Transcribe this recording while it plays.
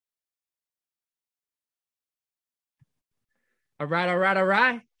All right, all right, all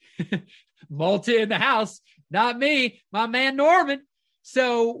right. Malta in the house. Not me, my man Norman.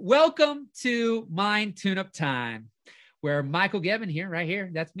 So welcome to Mind Tune-Up Time, where Michael Gevin here, right here.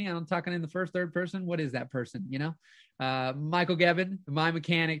 That's me. I'm talking in the first, third person. What is that person? You know, Michael Gevin, the mind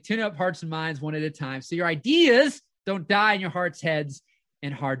mechanic, tune up hearts and minds one at a time. So your ideas don't die in your hearts, heads,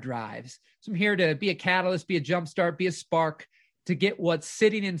 and hard drives. So I'm here to be a catalyst, be a jumpstart, be a spark to get what's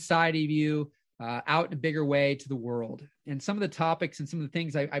sitting inside of you out in a bigger way to the world. And some of the topics and some of the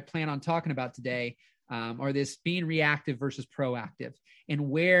things I plan on talking about today are this being reactive versus proactive, and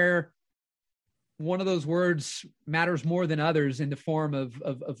where one of those words matters more than others in the form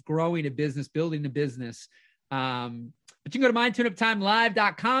of growing a business, building a business. But you can go to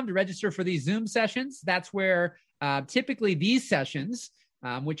mindtuneuptimelive.com to register for these Zoom sessions. That's where typically these sessions,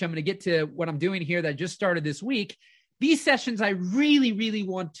 which I'm going to get to what I'm doing here that I just started this week, these sessions I really, really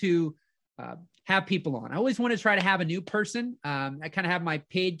want to have people on. I always want to try to have a new person. I kind of have my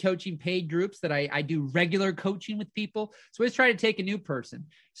paid coaching, paid groups that I do regular coaching with people. So I always try to take a new person.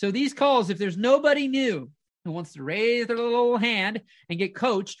 So these calls, if there's nobody new who wants to raise their little hand and get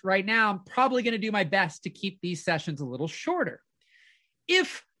coached right now, I'm probably going to do my best to keep these sessions a little shorter.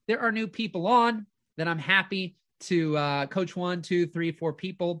 If there are new people on, then I'm happy to coach 1, 2, 3, 4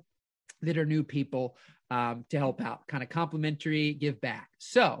 people that are new people to help out, kind of complimentary, give back.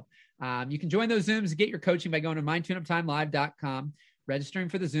 So you can join those Zooms and get your coaching by going to mindtuneuptimelive.com, registering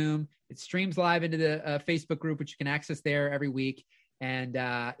for the Zoom. It streams live into the Facebook group, which you can access there every week. And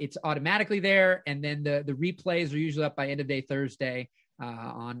it's automatically there. And then the replays are usually up by end of day Thursday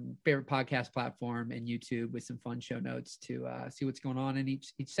on favorite podcast platform and YouTube with some fun show notes to see what's going on in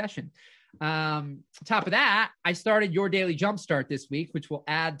each session. On top of that, I started Your Daily Jumpstart this week, which will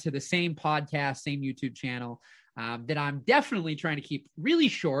add to the same podcast, same YouTube channel that I'm definitely trying to keep really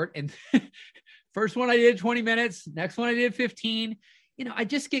short. And first one I did 20 minutes, next one I did 15. You know, I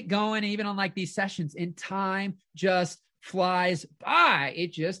just get going even on like these sessions, and time just flies by.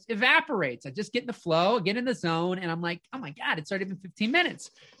 It just evaporates. I just get in the flow, get in the zone, and I'm like, oh my God, it's already been 15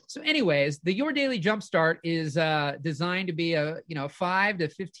 minutes. So anyways, the Your Daily Jumpstart is designed to be a 5 to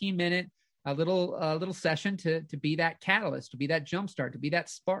 15 minute little session to be that catalyst, to be that jumpstart, to be that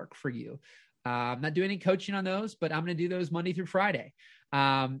spark for you. I'm not doing any coaching on those, but I'm going to do those Monday through Friday.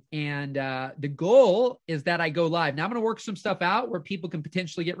 And the goal is that I go live. Now I'm going to work some stuff out where people can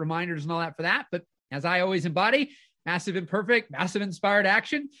potentially get reminders and all that for that. But as I always embody, massive imperfect, massive inspired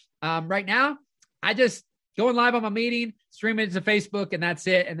action. Right now, I just going live on my meeting, streaming it to Facebook, and that's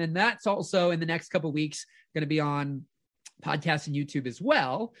it. And then that's also in the next couple of weeks going to be on podcasts and YouTube as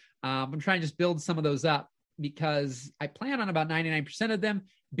well. I'm trying to just build some of those up because I plan on about 99% of them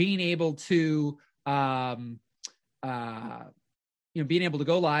being able to, being able to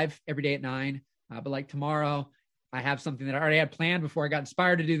go live every day at 9. But like tomorrow, I have something that I already had planned before I got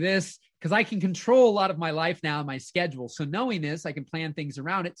inspired to do this, because I can control a lot of my life now, my schedule. So knowing this, I can plan things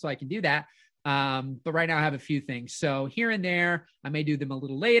around it so I can do that. But right now I have a few things. So here and there, I may do them a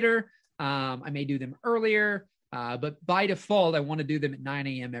little later. I may do them earlier. But by default, I want to do them at 9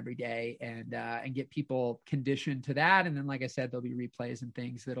 a.m. every day and get people conditioned to that. And then, like I said, there'll be replays and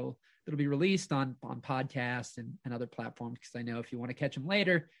things that'll be released on podcasts and other platforms, because I know if you want to catch them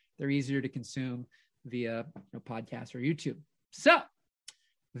later, they're easier to consume via podcast or YouTube. So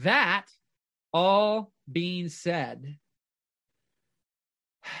that all being said,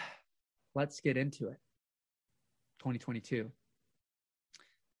 let's get into it. 2022.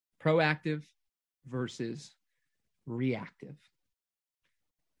 Proactive versus reactive.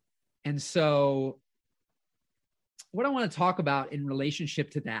 And so what I want to talk about in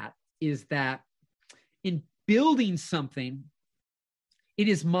relationship to that is that in building something, it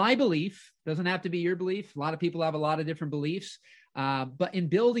is my belief, doesn't have to be your belief. A lot of people have a lot of different beliefs. But in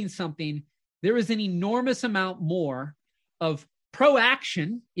building something, there is an enormous amount more of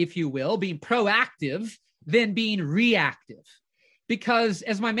proaction, if you will, being proactive than being reactive. Because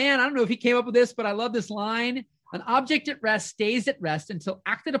as my man, I don't know if he came up with this, but I love this line: an object at rest stays at rest until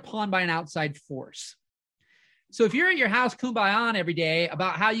acted upon by an outside force. So if you're at your house kumbaya every day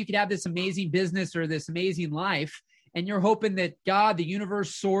about how you could have this amazing business or this amazing life, and you're hoping that God, the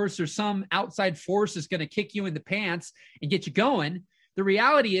universe, source, or some outside force is going to kick you in the pants and get you going, the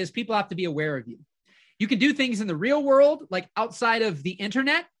reality is people have to be aware of you. You can do things in the real world, like outside of the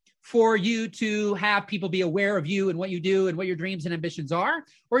internet, for you to have people be aware of you and what you do and what your dreams and ambitions are,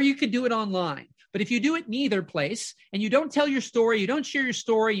 or you could do it online. But if you do it neither place and you don't tell your story, you don't share your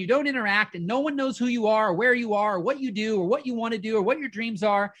story, you don't interact, and no one knows who you are or where you are or what you do or what you want to do or what your dreams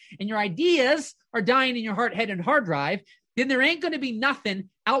are, and your ideas are dying in your heart, head, and hard drive, then there ain't going to be nothing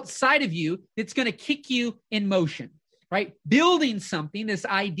outside of you that's going to kick you in motion. right? Building something, this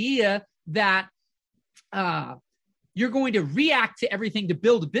idea that you're going to react to everything to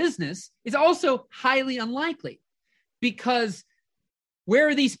build a business is also highly unlikely, because where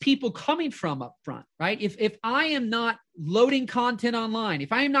are these people coming from up front, right? If I am not loading content online,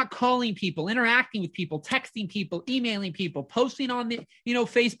 if I am not calling people, interacting with people, texting people, emailing people, posting on the,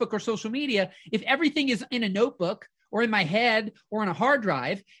 Facebook or social media, if everything is in a notebook or in my head or on a hard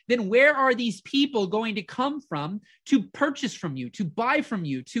drive, then where are these people going to come from to purchase from you, to buy from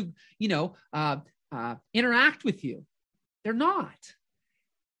you, to, interact with you? They're not.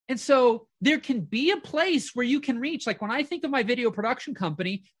 And so there can be a place where you can reach, like when I think of my video production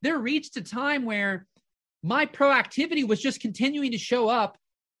company, there reached a time where my proactivity was just continuing to show up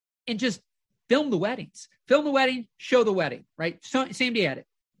and just film the weddings, show the wedding, right? So, same day edit.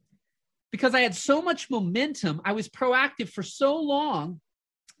 Because I had so much momentum, I was proactive for so long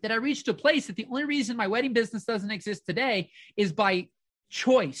that I reached a place that the only reason my wedding business doesn't exist today is by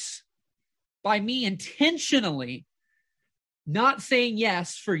choice, by me intentionally not saying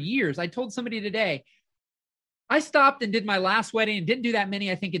yes for years. I told somebody today, I stopped and did my last wedding and didn't do that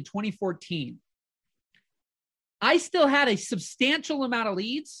many, I think, in 2014. I still had a substantial amount of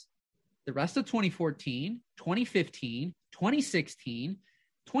leads the rest of 2014, 2015, 2016.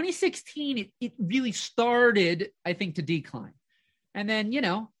 2016, it really started, I think, to decline. And then,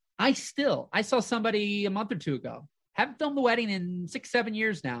 I saw somebody a month or two ago, haven't filmed the wedding in 6-7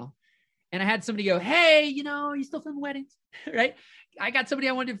 years now. And I had somebody go, hey, you still film weddings, right? I got somebody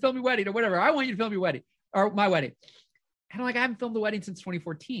I wanted to film your wedding or whatever. I want you to film your wedding or my wedding. And I'm like, I haven't filmed the wedding since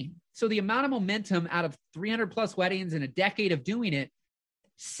 2014. So the amount of momentum out of 300 plus weddings in a decade of doing it,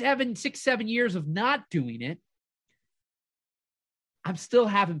 7 years of not doing it, I'm still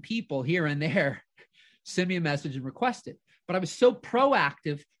having people here and there send me a message and request it. But I was so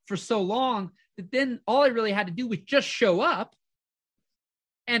proactive for so long that then all I really had to do was just show up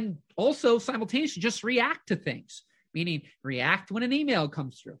and also simultaneously just react to things, meaning react when an email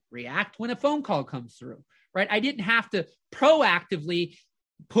comes through, react when a phone call comes through, right? I didn't have to proactively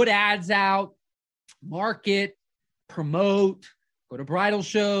put ads out, market, promote, go to bridal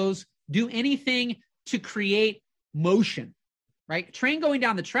shows, do anything to create motion, right? Train going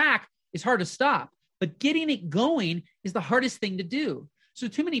down the track is hard to stop, but getting it going is the hardest thing to do. So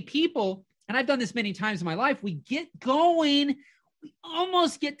too many people, and I've done this many times in my life, we get going, we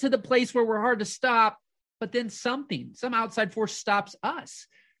almost get to the place where we're hard to stop, but then some outside force stops us,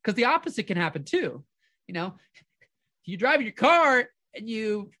 because the opposite can happen too. If you drive your car and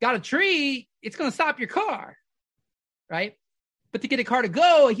you got a tree, it's going to stop your car, right? But to get a car to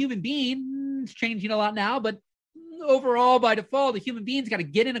go, a human being, it's changing a lot now, but overall, by default, a human being's got to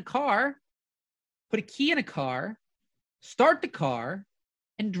get in a car, put a key in a car, start the car,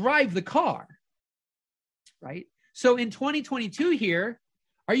 and drive the car, right? So in 2022 here,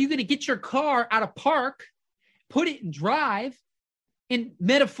 are you going to get your car out of park, put it in drive, and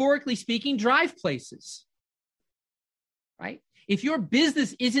metaphorically speaking, drive places, right? If your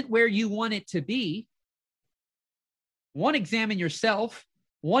business isn't where you want it to be, one, examine yourself,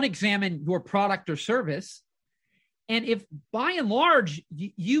 one, examine your product or service. And if by and large,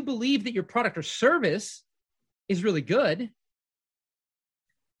 you believe that your product or service is really good,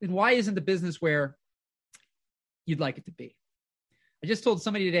 then why isn't the business where you'd like it to be? I just told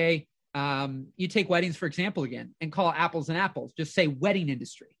somebody today, you take weddings, for example, again, and call apples and apples. Just say wedding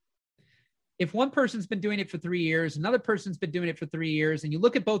industry. If one person's been doing it for 3 years, another person's been doing it for 3 years, and you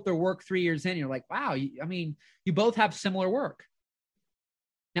look at both their work 3 years in, you're like, wow, you both have similar work.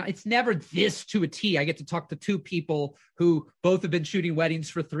 Now, it's never this to a T. I get to talk to two people who both have been shooting weddings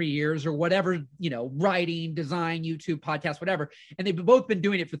for 3 years or whatever, writing, design, YouTube, podcast, whatever. And they've both been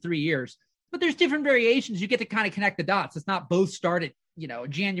doing it for 3 years. But there's different variations. You get to kind of connect the dots. It's not both started,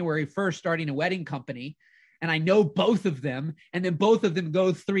 January 1st starting a wedding company. And I know both of them. And then both of them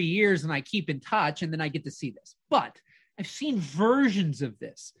go 3 years and I keep in touch. And then I get to see this. But I've seen versions of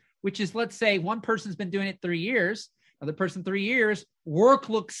this, which is, let's say one person's been doing it 3 years. Another person 3 years, work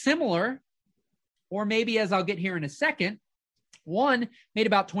looks similar, or maybe, as I'll get here in a second, one made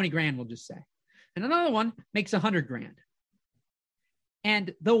about 20 grand, we'll just say, and another one makes 100 grand.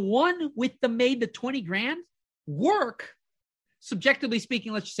 And the one with made the 20 grand work, subjectively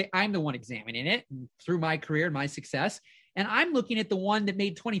speaking, let's just say I'm the one examining it through my career and my success, and I'm looking at the one that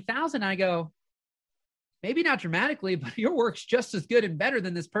made 20,000. I go, maybe not dramatically, but your work's just as good and better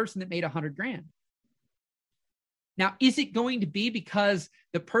than this person that made 100 grand. Now, is it going to be because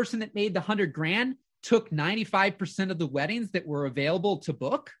the person that made the 100 grand took 95% of the weddings that were available to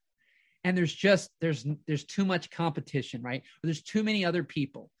book? And there's too much competition, right? Or there's too many other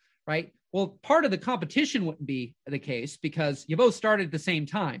people, right? Well, part of the competition wouldn't be the case because you both started at the same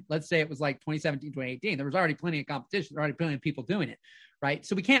time. Let's say it was like 2017, 2018. There was already plenty of competition. There were already plenty of people doing it, right?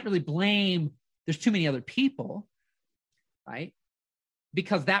 So we can't really blame, there's too many other people, right?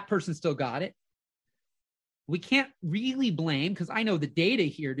 Because that person still got it. We can't really blame, because I know the data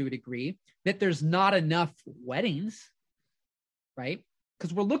here to a degree, that there's not enough weddings, right?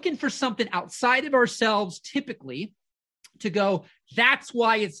 Because we're looking for something outside of ourselves typically to go, that's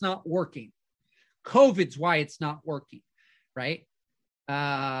why it's not working. COVID's why it's not working, right?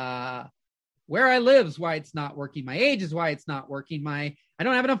 Where I live is why it's not working. My age is why it's not working. I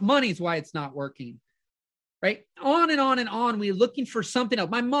don't have enough money is why it's not working, right? On and on and on. We're looking for something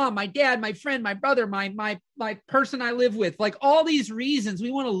else. My mom, my dad, my friend, my brother, my person I live with, like all these reasons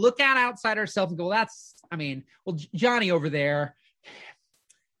we want to look at outside ourselves and go, well, Johnny over there,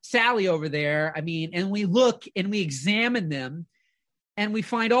 Sally over there. And we look and we examine them and we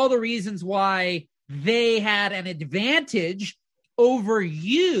find all the reasons why they had an advantage over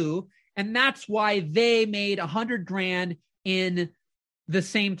you. And that's why they made 100 grand in the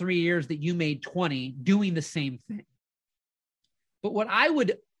same 3 years that you made 20 doing the same thing. But what I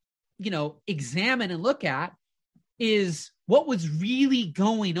would, examine and look at is what was really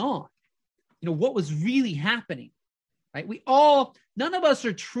going on, what was really happening, right? None of us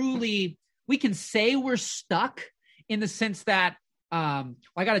are truly, we can say we're stuck in the sense that I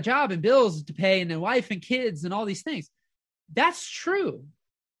got a job and bills to pay and a wife and kids and all these things. That's true.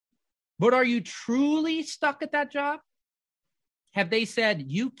 But are you truly stuck at that job? Have they said,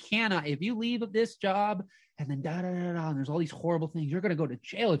 you cannot, if you leave this job and then and there's all these horrible things, you're going to go to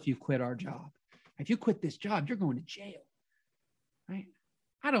jail if you quit our job. If you quit this job, you're going to jail, right?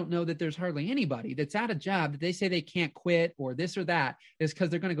 I don't know that there's hardly anybody that's at a job that they say they can't quit or this or that is because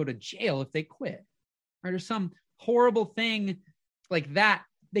they're going to go to jail if they quit. Right? Or some horrible thing like that.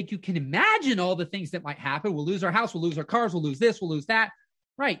 Like you can imagine all the things that might happen. We'll lose our house. We'll lose our cars. We'll lose this. We'll lose that.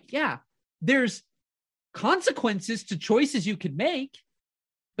 Right. Yeah. There's consequences to choices you could make,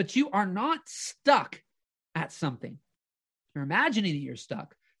 but you are not stuck at something. You're imagining that you're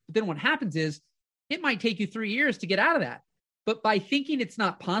stuck. But then what happens is it might take you 3 years to get out of that. But by thinking it's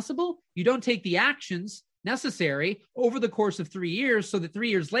not possible, you don't take the actions necessary over the course of 3 years so that 3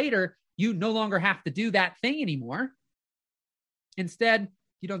 years later, you no longer have to do that thing anymore. Instead,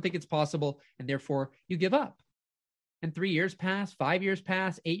 you don't think it's possible, and therefore you give up. And 3 years pass, 5 years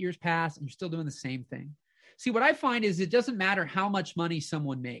pass, 8 years pass, and you're still doing the same thing. See, what I find is it doesn't matter how much money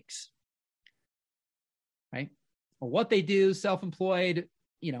someone makes, right? Or what they do, self-employed,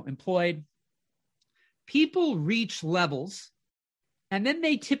 employed. People reach levels, and then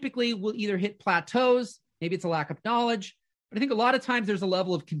they typically will either hit plateaus, maybe it's a lack of knowledge, but I think a lot of times there's a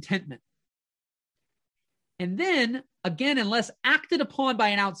level of contentment. And then, again, unless acted upon by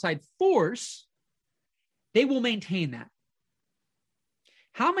an outside force, they will maintain that.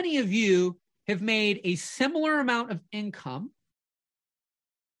 How many of you have made a similar amount of income?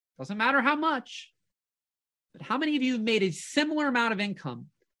 Doesn't matter how much, but how many of you have made a similar amount of income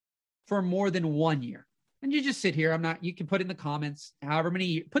for more than 1 year? And you just sit here. You can put in the comments, however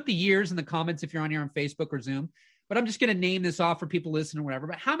many, put the years in the comments if you're on here on Facebook or Zoom, but I'm just going to name this off for people listening or whatever.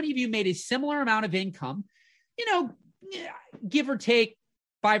 But how many of you made a similar amount of income, give or take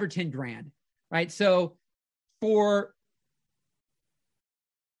 5 or 10 grand, right? So for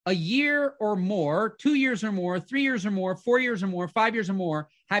a year or more, 2 years or more, 3 years or more, 4 years or more, 5 years or more,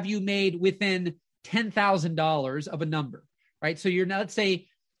 have you made within $10,000 of a number, right? So you're, let's say,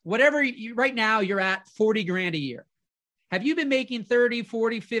 whatever right now you're at 40 grand a year. Have you been making 30,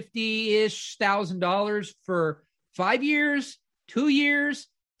 40, 50-ish $1,000 for 5 years, 2 years,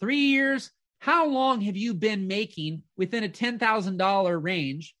 3 years? How long have you been making within a $10,000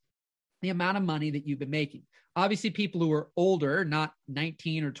 range, the amount of money that you've been making? Obviously, people who are older, not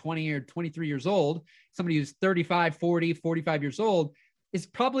 19 or 20 or 23 years old, somebody who's 35, 40, 45 years old is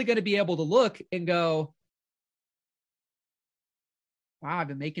probably going to be able to look and go, wow, I've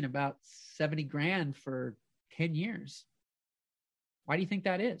been making about 70 grand for 10 years. Why do you think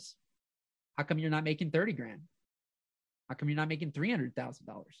that is? How come you're not making 30 grand? How come you're not making $300,000?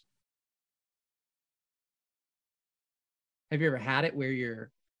 Have you ever had it where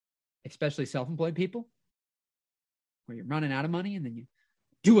you're, especially self-employed people, where you're running out of money and then you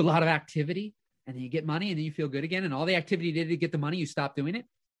do a lot of activity and then you get money and then you feel good again and all the activity you did to get the money, you stop doing it?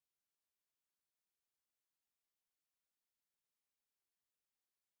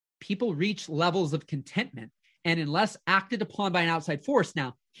 People reach levels of contentment, and unless acted upon by an outside force.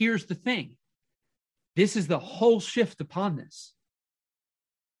 Now, here's the thing. This is the whole shift upon this.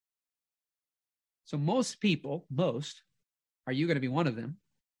 So most people, are you going to be one of them?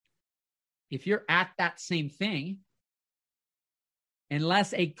 if you're at that same thing,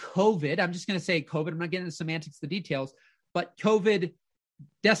 unless a COVID, I'm just going to say COVID, I'm not getting into the semantics, the details, but COVID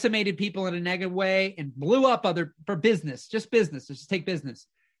decimated people in a negative way and blew up for business, just business. Let's just take business.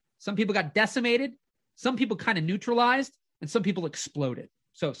 Some people got decimated. Some people kind of neutralized, and some people exploded.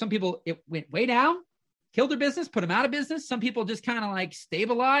 So some people, it went way down, killed their business, put them out of business. Some people just kind of like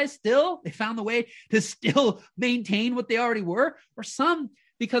stabilized still. They found the way to still maintain what they already were, or some,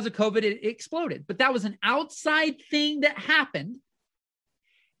 because of COVID, it exploded. But that was an outside thing that happened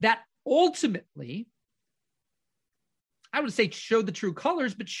that ultimately, I would say, showed the true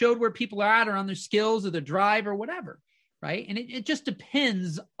colors, but showed where people are at or on their skills or their drive or whatever, right? And it just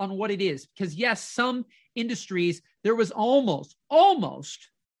depends on what it is. Because yes, some industries, there was almost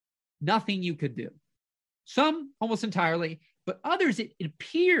nothing you could do. Some almost entirely, but others, it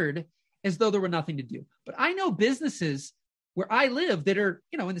appeared as though there were nothing to do. But I know businesses where I live that are,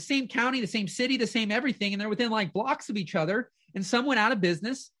 in the same county, the same city, the same everything, and they're within like blocks of each other, and some went out of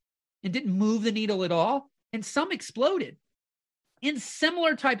business and didn't move the needle at all, and some exploded in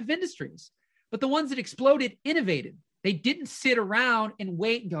similar type of industries. But the ones that exploded innovated. They didn't sit around and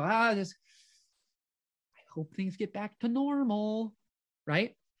wait and go, I hope things get back to normal,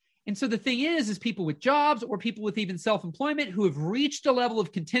 right? And so the thing is people with jobs or people with even self-employment who have reached a level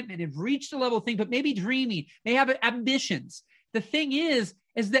of contentment, have reached a level of thing, but maybe dreaming, may have ambitions. The thing is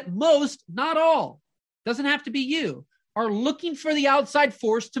that most, not all, doesn't have to be you, are looking for the outside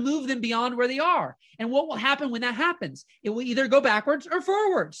force to move them beyond where they are. And what will happen when that happens? It will either go backwards or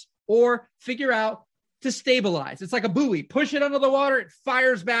forwards, or figure out to stabilize. It's like a buoy. Push it under the water, it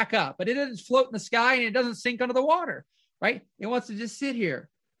fires back up, but it doesn't float in the sky and it doesn't sink under the water, right? It wants to just sit here.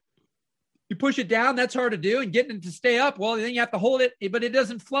 You push it down, that's hard to do, and getting it to stay up, well, then you have to hold it, but it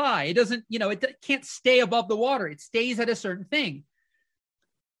doesn't fly. It doesn't, it can't stay above the water. It stays at a certain thing.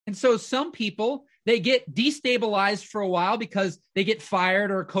 And so some people, they get destabilized for a while because they get fired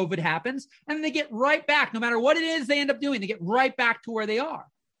or COVID happens, and then they get right back. No matter what it is they end up doing, they get right back to where they are.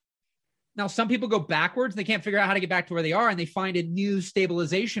 Now, some people go backwards. They can't figure out how to get back to where they are, and they find a new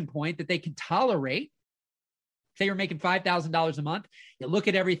stabilization point that they can tolerate. Say you're making $5,000 a month. You look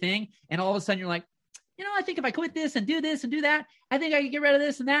at everything, and all of a sudden you're like, I think if I quit this and do that, I think I can get rid of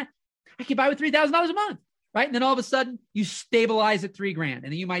this and that. I can buy with $3,000 a month, right? And then all of a sudden you stabilize at $3,000, and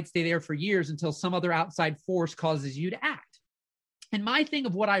then you might stay there for years until some other outside force causes you to act. And my thing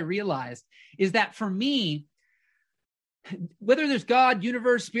of what I realized is that for me, whether there's God,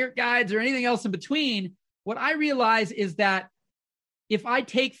 universe, spirit guides, or anything else in between, what I realize is that if I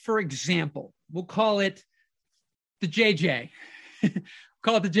take, for example, we'll call it the JJ.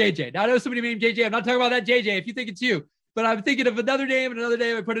 Call it the JJ. Now, I know somebody named JJ. I'm not talking about that JJ if you think it's you, but I'm thinking of another name.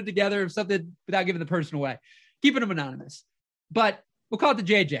 I put it together of something without giving the person away, keeping them anonymous. But we'll call it the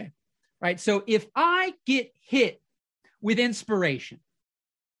JJ, right? So if I get hit with inspiration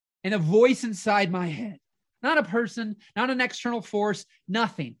and a voice inside my head, not a person, not an external force,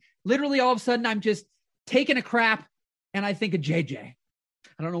 nothing. Literally, all of a sudden, I'm just taking a crap and I think of JJ.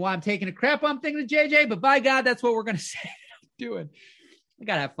 I don't know why I'm taking a crap. I'm thinking of JJ, but by God, that's what we're going to say I'm doing. I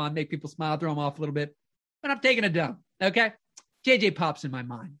got to have fun, make people smile, throw them off a little bit. But I'm taking a dump, okay? JJ pops in my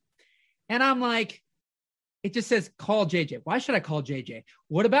mind. And I'm like, it just says, call JJ. Why should I call JJ?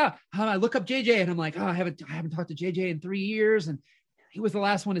 What about how I look up JJ and I'm like, I haven't talked to JJ in 3 years. And he was the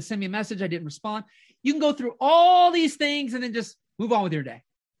last one to send me a message. I didn't respond. You can go through all these things and then just move on with your day.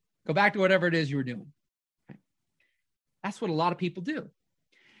 Go back to whatever it is you were doing. Okay? That's what a lot of people do.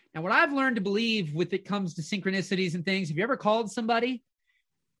 Now, what I've learned to believe when it comes to synchronicities and things, have you ever called somebody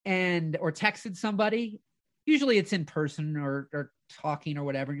or texted somebody? Usually it's in person or talking or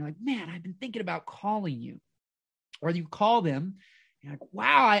whatever. And you're like, man, I've been thinking about calling you. Or you call them, and you're like,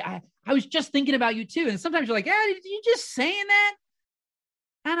 wow, I was just thinking about you too. And sometimes you're like, did you just saying that?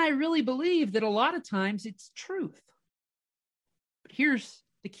 And I really believe that a lot of times it's truth. But here's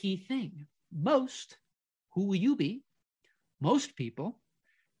the key thing. Who will you be? Most people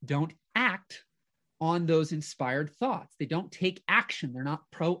don't act on those inspired thoughts. They don't take action. They're not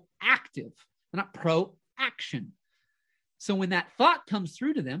proactive. They're not pro-action. So when that thought comes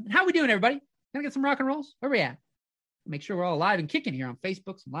through to them, how are we doing, everybody? Gonna get some rock and rolls? Where are we at? Make sure we're all alive and kicking here on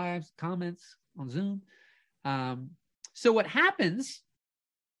Facebook, some lives, comments on Zoom. So what happens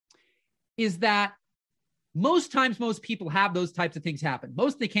is that most times, most people have those types of things happen.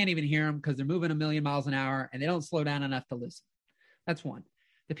 Most, they can't even hear them because they're moving 1,000,000 miles an hour and they don't slow down enough to listen. That's one.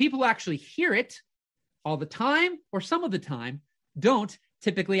 The people who actually hear it all the time or some of the time don't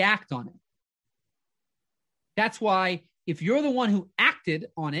typically act on it. That's why if you're the one who acted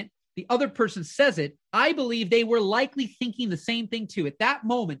on it, the other person says it, I believe they were likely thinking the same thing too. At that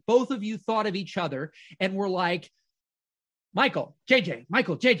moment, both of you thought of each other and were like, Michael, JJ,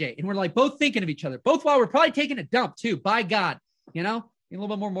 Michael, JJ. And we're like both thinking of each other, both while we're probably taking a dump too, by God, a little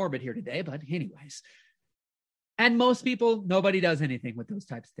bit more morbid here today, but anyways. And most people, nobody does anything with those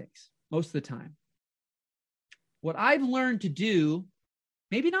types of things most of the time. What I've learned to do,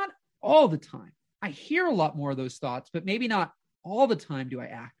 maybe not all the time, I hear a lot more of those thoughts, but maybe not all the time do I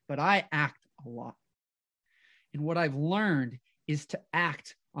act, but I act a lot. And what I've learned is to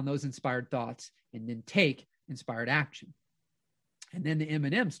act on those inspired thoughts and then take inspired action. And then the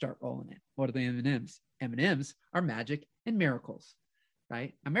M&Ms start rolling in. What are the M&Ms? M&Ms are magic and miracles,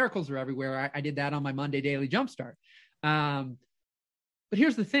 right? And miracles are everywhere. I did that on my Monday Daily Jumpstart. But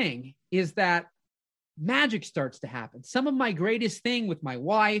here's the thing is that magic starts to happen. Some of my greatest thing with my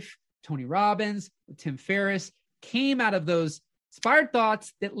wife, Tony Robbins, with Tim Ferriss, came out of those inspired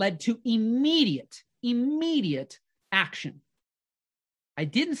thoughts that led to immediate action. I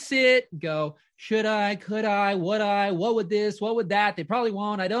didn't sit and go, should I, could I, would I, what would this, what would that? They probably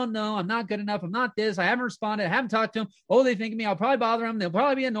won't. I don't know. I'm not good enough. I'm not this. I haven't responded. I haven't talked to them. Oh, they think of me. I'll probably bother them. They'll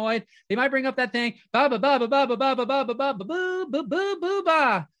probably be annoyed. They might bring up that thing. Ba ba ba ba ba ba ba ba ba ba ba ba ba ba ba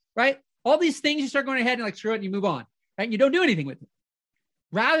ba. Right? All these things you start going ahead and like screw it and you move on. Right? And you don't do anything with it.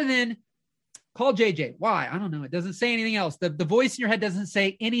 Rather than call JJ. Why? I don't know. It doesn't say anything else. The voice in your head doesn't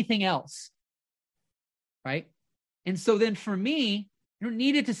say anything else. Right? And so then for me, you don't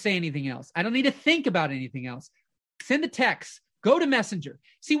need it to say anything else. I don't need to think about anything else. Send the text. Go to Messenger.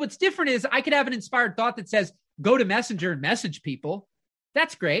 See, what's different is I could have an inspired thought that says, go to Messenger and message people.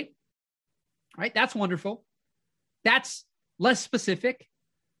 That's great. Right? That's wonderful. That's less specific.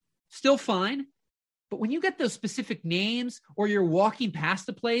 Still fine. But when you get those specific names or you're walking past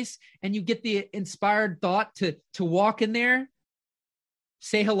the place and you get the inspired thought to walk in there,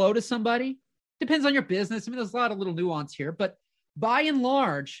 say hello to somebody, depends on your business. I mean, there's a lot of little nuance here, but by and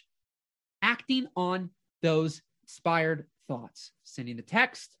large, acting on those inspired thoughts, sending the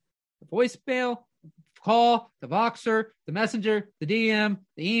text, the voicemail, the call, the Voxer, the messenger, the DM,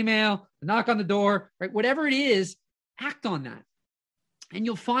 the email, the knock on the door, right? Whatever it is, act on that. And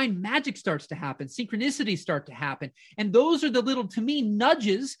you'll find magic starts to happen, synchronicities start to happen. And those are the little, to me,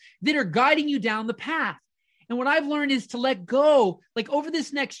 nudges that are guiding you down the path. And what I've learned is to let go, like over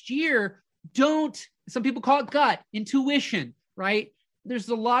this next year, some people call it gut, intuition, right? There's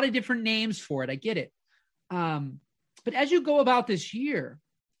a lot of different names for it. I get it. But as you go about this year,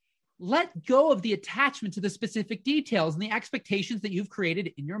 let go of the attachment to the specific details and the expectations that you've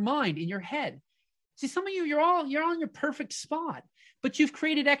created in your mind, in your head. See, some of you, you're on your perfect spot, but you've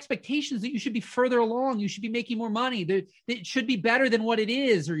created expectations that you should be further along. You should be making more money. That it should be better than what it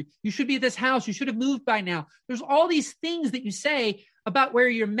is, or you should be at this house. You should have moved by now. There's all these things that you say about where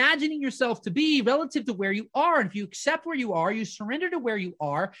you're imagining yourself to be relative to where you are. And if you accept where you are, you surrender to where you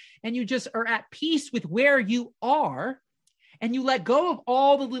are, and you just are at peace with where you are, and you let go of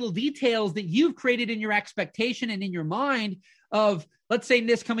all the little details that you've created in your expectation and in your mind of, let's say,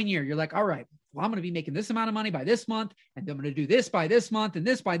 this coming year, you're like, all right, well, I'm going to be making this amount of money by this month, and I'm going to do this by this month, and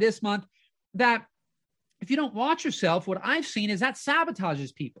this by this month. That if you don't watch yourself, what I've seen is that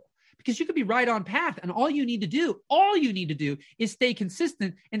sabotages people. Because you could be right on path, and all you need to do is stay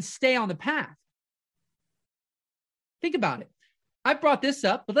consistent and stay on the path. Think about it. I brought this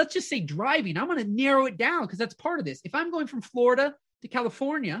up, but let's just say driving. I'm going to narrow it down because that's part of this. If I'm going from Florida to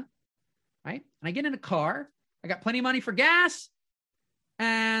California, right, and I get in a car, I got plenty of money for gas,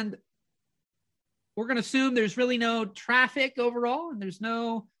 and we're going to assume there's really no traffic overall, and there's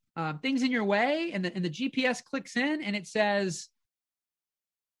no things in your way, and the GPS clicks in, and it says,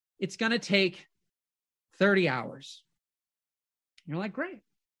 it's going to take 30 hours. You're like, great.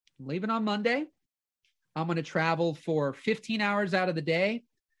 I'm leaving on Monday. I'm going to travel for 15 hours out of the day,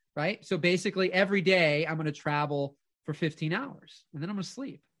 right? So basically every day I'm going to travel for 15 hours and then I'm going to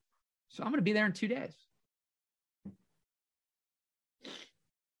sleep. So I'm going to be there in 2 days.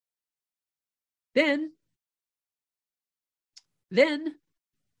 Then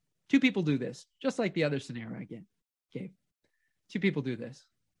two people do this, just like the other scenario again. Okay. Two people do this.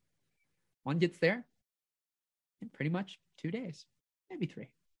 One gets there in pretty much 2 days, maybe 3.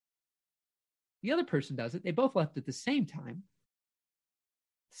 The other person does it. They both left at the same time,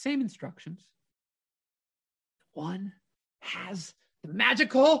 same instructions. One has the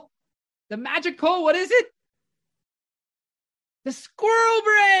magical, what is it? The squirrel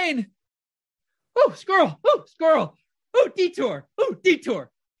brain. Oh, squirrel. Oh, squirrel. Oh, detour. Oh,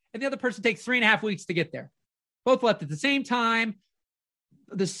 detour. And the other person takes 3.5 weeks to get there. Both left at the same time.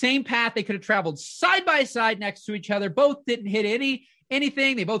 The same path. They could have traveled side by side next to each other. Both didn't hit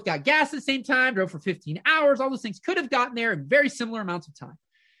anything. They both got gas at the same time, drove for 15 hours. All those things could have gotten there in very similar amounts of time.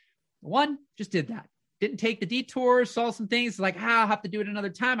 One just did that. Didn't take the detour, saw some things like, I'll have to do it another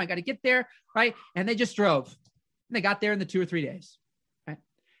time. I got to get there, right? And they just drove. And they got there in the 2 or 3 days, right?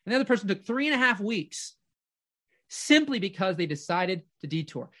 And the other person took 3.5 weeks simply because they decided to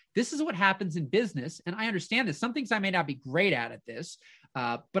detour. This is what happens in business. And I understand this. Some things I may not be great at this,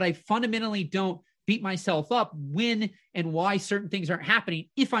 but I fundamentally don't beat myself up when and why certain things aren't happening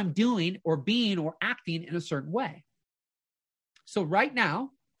if I'm doing or being or acting in a certain way. So right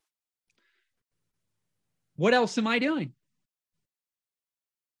now, what else am I doing?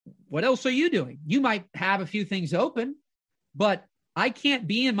 What else are you doing? You might have a few things open, but I can't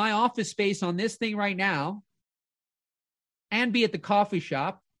be in my office space on this thing right now and be at the coffee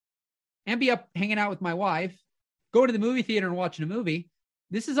shop and be up hanging out with my wife, go to the movie theater and watching a movie.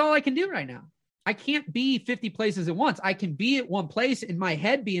 This is all I can do right now. I can't be 50 places at once. I can be at one place in my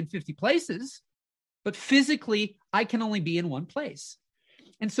head, be in 50 places, but physically I can only be in one place.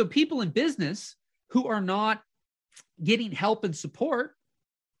 And so people in business who are not getting help and support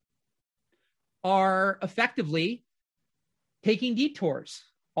are effectively taking detours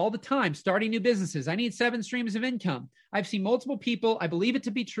all the time, starting new businesses. I need 7 streams of income. I've seen multiple people. I believe it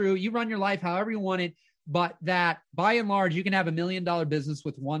to be true. You run your life however you want it, but that by and large, you can have $1 million business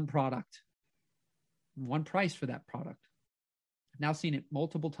with one product, one price for that product. I've now seen it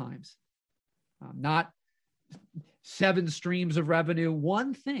multiple times. Not 7 streams of revenue,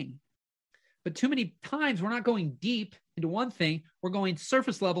 one thing. But too many times we're not going deep into one thing. We're going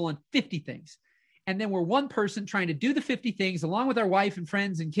surface level on 50 things. And then we're one person trying to do the 50 things along with our wife and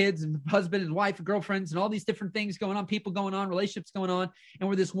friends and kids and husband and wife and girlfriends and all these different things going on, people going on, relationships going on. And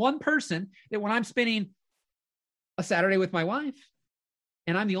we're this one person that when I'm spending a Saturday with my wife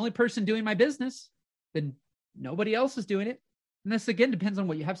and I'm the only person doing my business, then nobody else is doing it. And this, again, depends on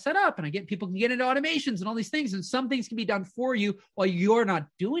what you have set up. And people can get into automations and all these things. And some things can be done for you while you're not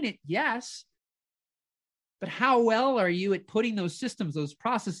doing it. Yes. But how well are you at putting those systems, those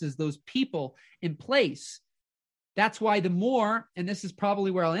processes, those people in place? That's why the more, and this is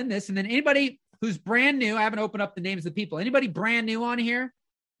probably where I'll end this. And then anybody who's brand new, I haven't opened up the names of the people. Anybody brand new on here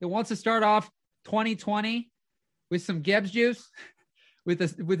that wants to start off 2020 with some Gebs juice, with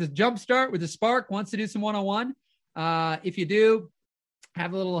a jump start, with a spark, wants to do some one-on-one? If you do,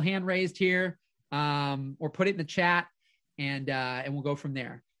 have a little hand raised here, or put it in the chat, and we'll go from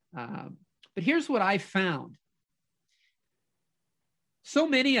there. But here's what I found. So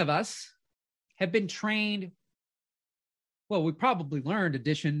many of us have been trained. Well, we probably learned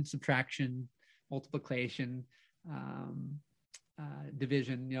addition, subtraction, multiplication,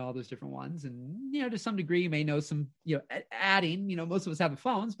 division, all those different ones. And, to some degree, you may know some, adding, most of us have the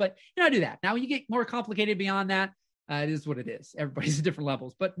phones, but I do that. Now, when you get more complicated beyond that, it is what it is. Everybody's at different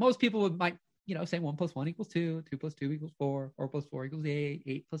levels, but most people might, say 1 + 1 = 2, 2 + 2 = 4, 4 + 4 = 8,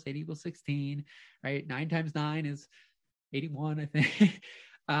 8 + 8 = 16, right? 9 × 9 is 81, I think.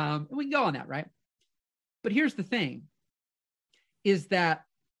 And we can go on that, right? But here's the thing, is that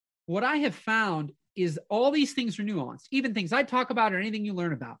what I have found is all these things are nuanced, even things I talk about or anything you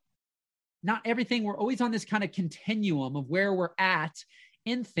learn about. Not everything, we're always on this kind of continuum of where we're at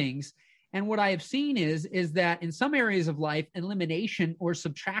in things. And what I have seen is that in some areas of life, elimination or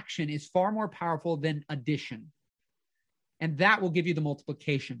subtraction is far more powerful than addition. And that will give you the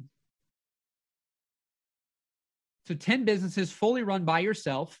multiplication. So 10 businesses fully run by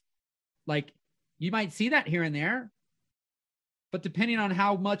yourself, like you might see that here and there, but depending on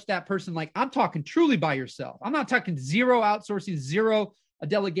how much that person, I'm talking truly by yourself. I'm not talking 0 outsourcing, 0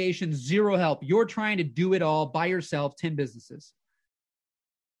 delegation, 0 help. You're trying to do it all by yourself, 10 businesses.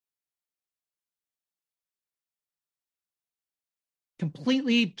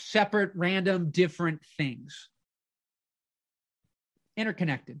 Completely separate, random, different things.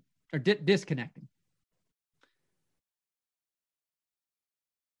 Interconnected or disconnecting.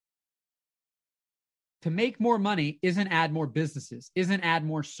 To make more money isn't add more businesses, isn't add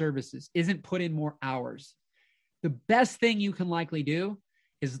more services, isn't put in more hours. The best thing you can likely do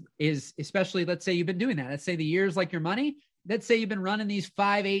is especially, let's say you've been doing that. Let's say the years like your money. Let's say you've been running these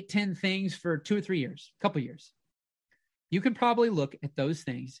 5, 8, 10 things for 2 or 3 years, a couple of years. You can probably look at those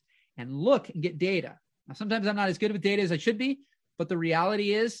things and look and get data. Now, sometimes I'm not as good with data as I should be, but the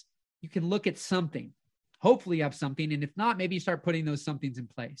reality is you can look at something. Hopefully you have something. And if not, maybe you start putting those somethings in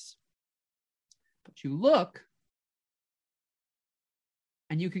place. But you look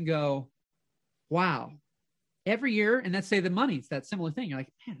and you can go, wow, every year, and let's say the money, it's that similar thing. You're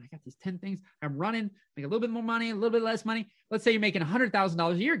like, man, I got these 10 things. I'm running, make a little bit more money, a little bit less money. Let's say you're making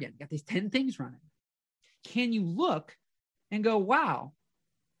 $100,000 a year again. You got these 10 things running. Can you look and go, wow.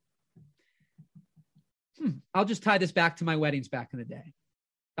 I'll just tie this back to my weddings back in the day.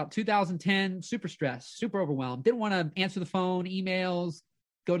 About 2010, super stressed, super overwhelmed. Didn't want to answer the phone, emails,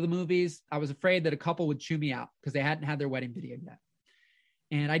 go to the movies. I was afraid that a couple would chew me out because they hadn't had their wedding video yet.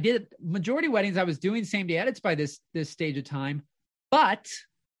 And I did majority weddings. I was doing same day edits by this stage of time, but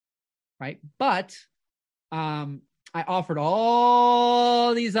I offered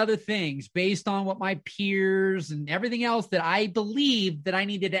all these other things based on what my peers and everything else that I believed that I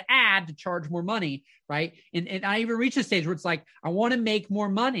needed to add to charge more money, right? And I even reached a stage where it's like, I want to make more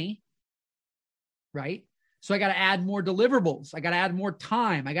money, right? So I got to add more deliverables. I got to add more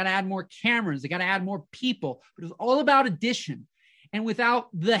time. I got to add more cameras. I got to add more people. But it was all about addition. And without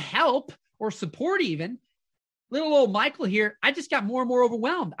the help or support even, little old Michael here, I just got more and more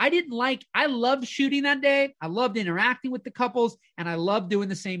overwhelmed. I loved shooting that day. I loved interacting with the couples, and I loved doing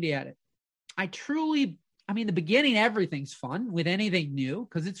the same day edit. The beginning, everything's fun with anything new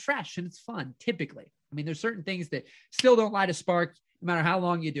because it's fresh and it's fun, typically. There's certain things that still don't light a spark no matter how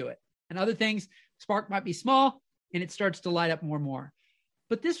long you do it. And other things, spark might be small and it starts to light up more and more.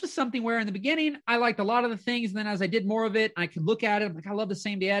 But this was something where in the beginning, I liked a lot of the things. And then as I did more of it, I could look at it. I'm like, I love the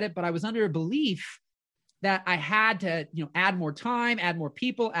same day edit, but I was under a belief that I had to, add more time, add more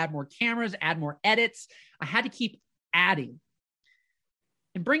people, add more cameras, add more edits. I had to keep adding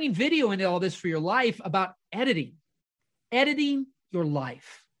and bringing video into all this for your life about editing your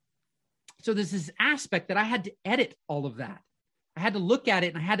life. So there's this aspect that I had to edit all of that. I had to look at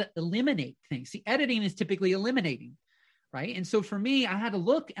it and I had to eliminate things. See, editing is typically eliminating, right? And so for me, I had to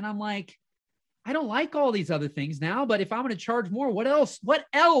look and I'm like, I don't like all these other things now, but if I'm going to charge more, what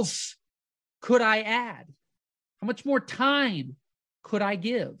else could I add? How much more time could I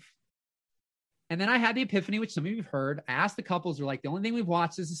give? And then I had the epiphany, which some of you have heard. I asked the couples, they're like, the only thing we've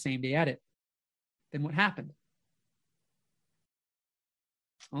watched is the same day edit. Then what happened?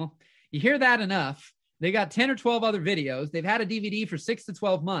 Well, you hear that enough. They got 10 or 12 other videos. They've had a DVD for 6 to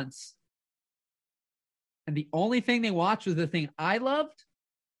 12 months. And the only thing they watched was the thing I loved.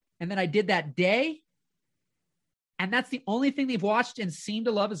 And then I did that day. And that's the only thing they've watched and seemed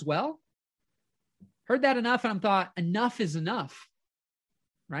to love as well. Heard that enough, and I thought, enough is enough,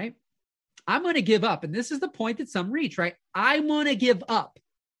 right? I'm going to give up. And this is the point that some reach, right? I'm going to give up.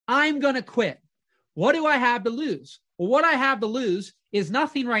 I'm going to quit. What do I have to lose? Well, what I have to lose is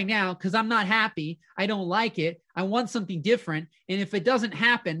nothing right now because I'm not happy. I don't like it. I want something different. And if it doesn't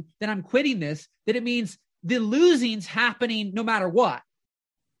happen, then I'm quitting this. That it means the losing's happening no matter what.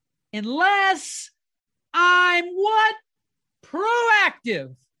 Unless I'm what?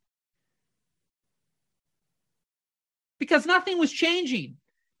 Proactive. Because nothing was changing.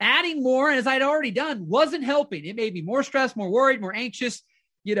 Adding more, as I'd already done, wasn't helping. It made me more stressed, more worried, more anxious,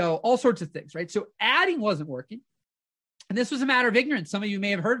 all sorts of things, right? So adding wasn't working. And this was a matter of ignorance. Some of you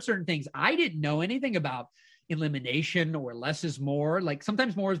may have heard certain things. I didn't know anything about elimination or less is more. Like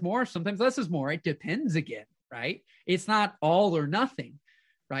sometimes more is more, sometimes less is more. It depends again, right? It's not all or nothing,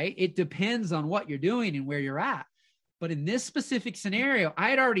 right? It depends on what you're doing and where you're at. But in this specific scenario, I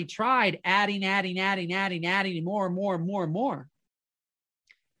had already tried adding more and more and more and more.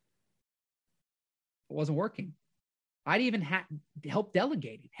 It wasn't working. I'd even had help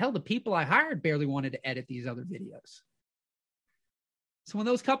delegating. Hell, the people I hired barely wanted to edit these other videos. So when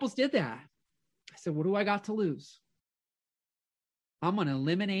those couples did that, I said, what do I got to lose? I'm going to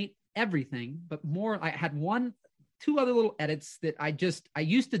eliminate everything, but more. I had 2 other little edits that I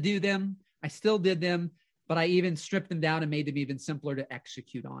used to do them. I still did them. But I even stripped them down and made them even simpler to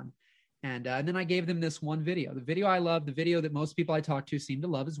execute on. And then I gave them this one video, the video I love, the video that most people I talked to seem to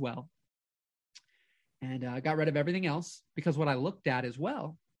love as well. And I got rid of everything else because what I looked at as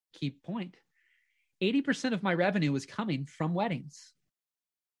well, key point, 80% of my revenue was coming from weddings.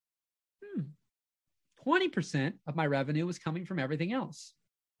 20% of my revenue was coming from everything else.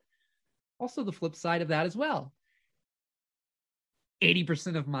 Also the flip side of that as well.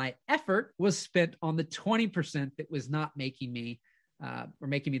 80% of my effort was spent on the 20% that was not making me or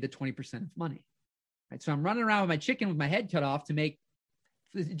making me the 20% of money. Right? So I'm running around with my chicken with my head cut off to make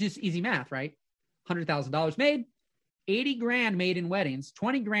just easy math, right? $100,000 made, 80 grand made in weddings,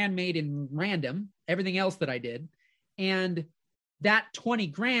 20 grand made in random, everything else that I did. And that 20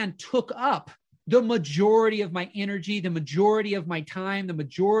 grand took up the majority of my energy, the majority of my time, the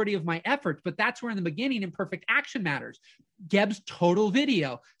majority of my efforts. But that's where in the beginning imperfect action matters. Geb's total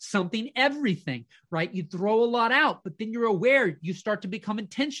video, something, everything, right? You throw a lot out, but then you're aware, you start to become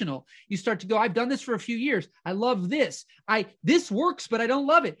intentional. You start to go, I've done this for a few years. I love this. This works, but I don't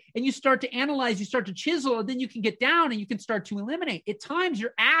love it. And you start to analyze, you start to chisel, and then you can get down and you can start to eliminate. At times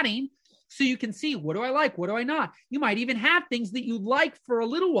you're adding So you can see, what do I like? What do I not? You might even have things that you like for a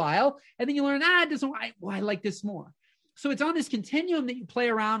little while, and then you learn, I like this more. So it's on this continuum that you play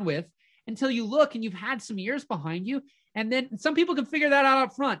around with until you look and you've had some years behind you. And then some people can figure that out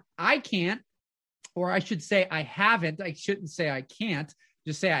up front. I can't, or I should say I haven't. I shouldn't say I can't,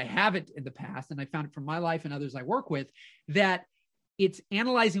 just say I haven't in the past. And I found it from my life and others I work with, that it's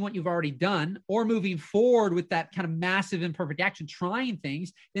analyzing what you've already done or moving forward with that kind of massive imperfect action, trying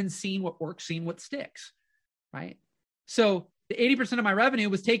things, then seeing what works, seeing what sticks, right? So the 80% of my revenue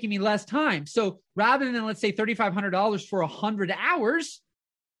was taking me less time. So rather than, let's say, $3,500 for 100 hours,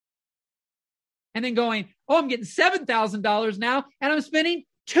 and then going, oh, I'm getting $7,000 now, and I'm spending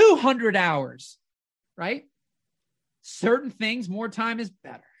 200 hours, right? Certain things, more time is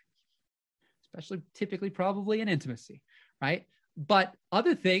better, especially typically probably in intimacy, right? But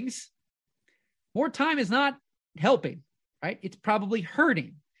other things, more time is not helping, right? It's probably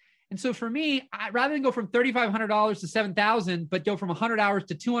hurting. And so for me, rather than go from $3,500 to $7,000, but go from 100 hours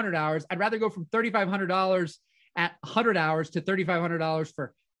to 200 hours, I'd rather go from $3,500 at 100 hours to $3,500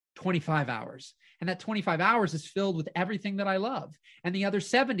 for 25 hours. And that 25 hours is filled with everything that I love. And the other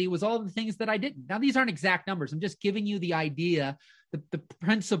 70 was all the things that I didn't. Now, these aren't exact numbers. I'm just giving you the idea, the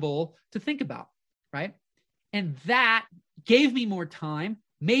principle to think about, right? And that gave me more time,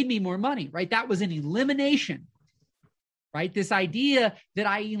 made me more money, right? That was an elimination, right? This idea that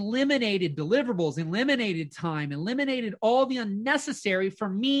I eliminated deliverables, eliminated time, eliminated all the unnecessary for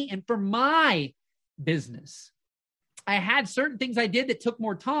me and for my business. I had certain things I did that took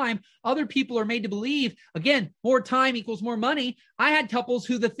more time. Other people are made to believe, again, more time equals more money. I had couples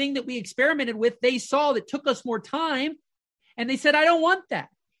who the thing that we experimented with, they saw that took us more time, and they said, I don't want that.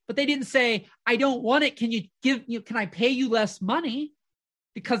 But they didn't say, I don't want it. Can I pay you less money?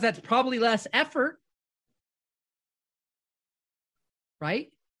 Because that's probably less effort, right?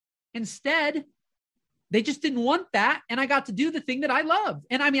 Instead, they just didn't want that. And I got to do the thing that I loved.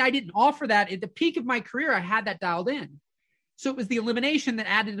 And I mean, I didn't offer that at the peak of my career. I had that dialed in. So it was the elimination that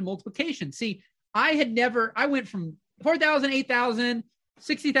added to multiplication. See, I went from 4,000, 8,000,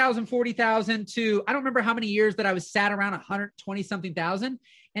 60,000, 40,000 to, I don't remember how many years that I was sat around 120 something thousand.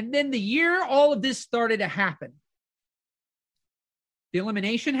 And then the year all of this started to happen, the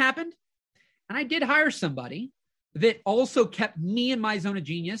elimination happened. And I did hire somebody that also kept me in my zone of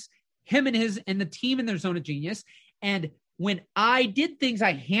genius, him and the team in their zone of genius. And when I did things,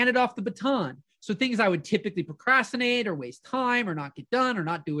 I handed off the baton. So things I would typically procrastinate or waste time or not get done or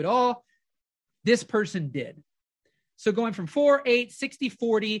not do at all, this person did. So going from 4, 8, 60,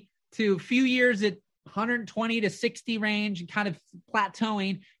 40 to a few years at 120 to 60 range and kind of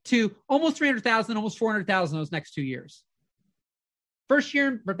plateauing to almost 300,000, almost 400,000 those next 2 years. First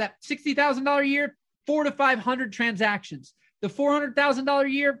year, that $60,000 year, 400 to 500 transactions. The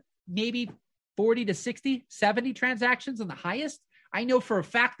 $400,000 year, maybe 40 to 60, 70 transactions on the highest. I know for a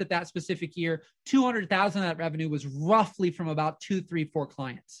fact that specific year, 200,000 of that revenue was roughly from about 2, 3, 4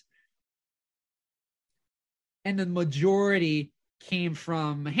 clients. And the majority came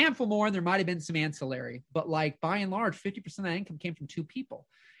from a handful more, and there might have been some ancillary, but like by and large, 50% of that income came from 2 people.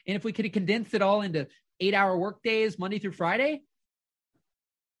 And if we could have condensed it all into 8-hour work days, Monday through Friday,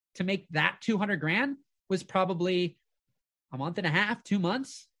 to make that 200 grand was probably a month and a half, 2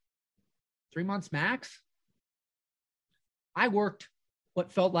 months, 3 months max. I worked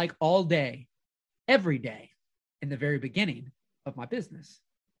what felt like all day, every day in the very beginning of my business.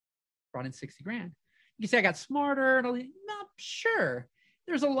 Brought in 60 grand. You say I got smarter and all, no, sure.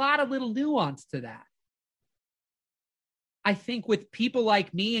 There's a lot of little nuance to that. I think with people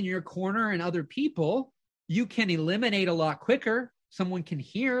like me in your corner and other people, you can eliminate a lot quicker. Someone can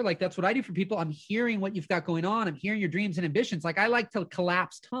hear, like that's what I do for people. I'm hearing what you've got going on. I'm hearing your dreams and ambitions. Like I like to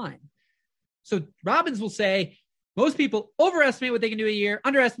collapse time. So Robbins will say, most people overestimate what they can do a year,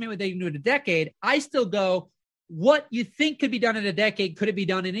 underestimate what they can do in a decade. I still go, what you think could be done in a decade, could it be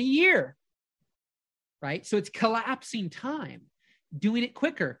done in a year? Right? So it's collapsing time, doing it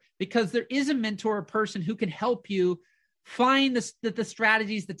quicker, because there is a mentor or person who can help you find the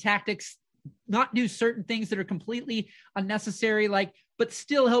strategies, the tactics, not do certain things that are completely unnecessary, but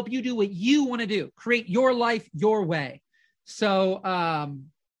still help you do what you want to do, create your life your way. So,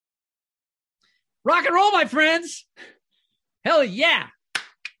 rock and roll, my friends. Hell yeah.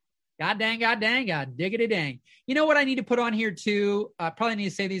 God dang, God diggity dang. You know what I need to put on here too? I probably need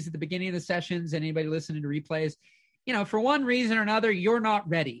to say these at the beginning of the sessions, and anybody listening to replays, for one reason or another, you're not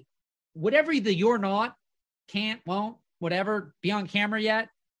ready. Whatever you're not, can't, won't, whatever, be on camera yet,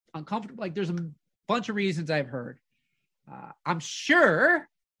 uncomfortable. Like there's a bunch of reasons I've heard. I'm sure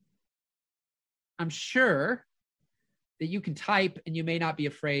that you can type and you may not be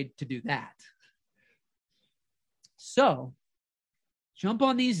afraid to do that. So jump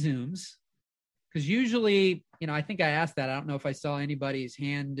on these Zooms, because usually, I think I asked that. I don't know if I saw anybody's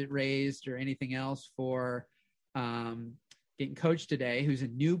hand raised or anything else for getting coached today who's a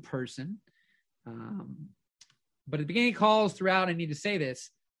new person. But at the beginning of calls throughout, I need to say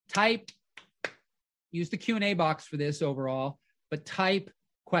this: use the Q&A box for this overall, but type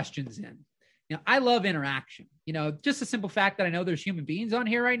questions in. I love interaction. Just the simple fact that I know there's human beings on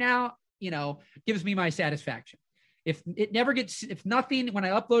here right now, gives me my satisfaction. If nothing, when I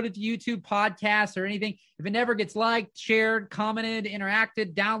upload it to YouTube, podcasts or anything, if it never gets liked, shared, commented,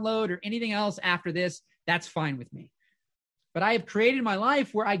 interacted, download, or anything else after this, that's fine with me. But I have created my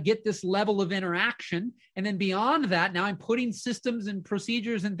life where I get this level of interaction. And then beyond that, now I'm putting systems and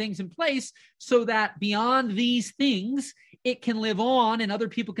procedures and things in place so that beyond these things, it can live on and other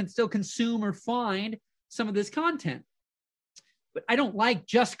people can still consume or find some of this content. But I don't like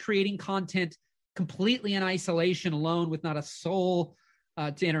just creating content completely in isolation alone with not a soul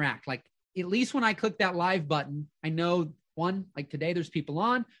to interact. Like, at least when I click that live button, I know, one, like today there's people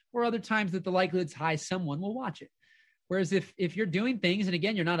on, or other times that the likelihood's high someone will watch it. Whereas if you're doing things, and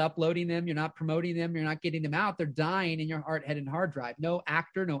again, you're not uploading them, you're not promoting them, you're not getting them out, they're dying in your heart, head, and hard drive. No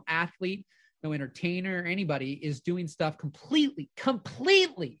actor, no athlete, no entertainer, anybody is doing stuff completely.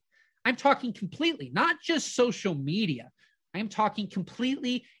 I'm talking completely, not just social media. I am talking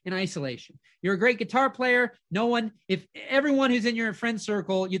completely in isolation. You're a great guitar player. If everyone who's in your friend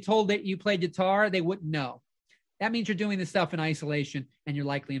circle, you told that you played guitar, they wouldn't know. That means you're doing this stuff in isolation and you're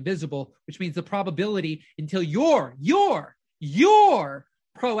likely invisible, which means the probability until you're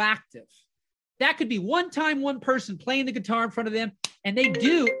proactive. That could be one person playing the guitar in front of them, and they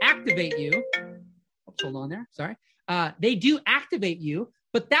do activate you. Oops, hold on there. Sorry. They do activate you,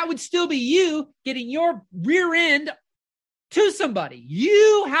 but that would still be you getting your rear end to somebody.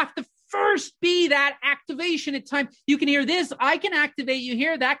 You have to first be that activation at time. You can hear this. I can activate you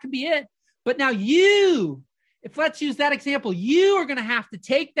here. That could be it. But now if let's use that example, you are going to have to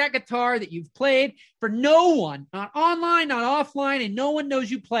take that guitar that you've played for no one, not online, not offline, and no one knows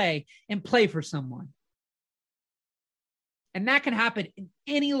you play, and play for someone. And that can happen in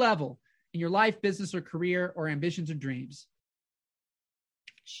any level in your life, business, or career, or ambitions or dreams.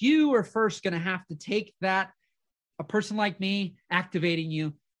 You are first going to have to take that, a person like me activating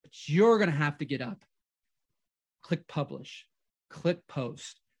you, but you're going to have to get up, click publish, click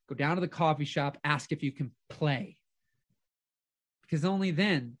post, go down to the coffee shop, ask if you can play. Because only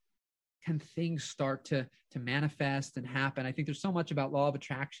then can things start to manifest and happen. I think there's so much about law of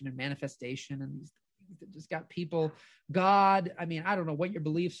attraction and manifestation, and these things that just got people, God, I don't know what your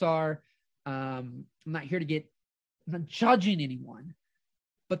beliefs are. I'm not judging anyone,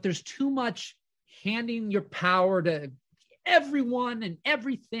 but there's too much handing your power to everyone and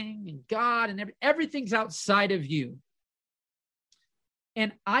everything and God, and everything's outside of you.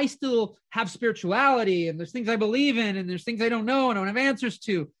 And I still have spirituality, and there's things I believe in, and there's things I don't know and I don't have answers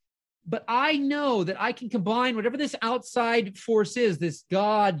to. But I know that I can combine whatever this outside force is, this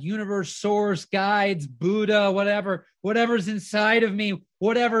God, universe, source, guides, Buddha, whatever's inside of me,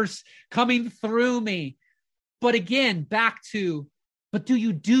 whatever's coming through me. But again, but do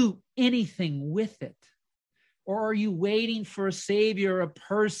you do anything with it? Or are you waiting for a savior, a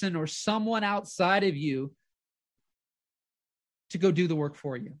person, or someone outside of you to go do the work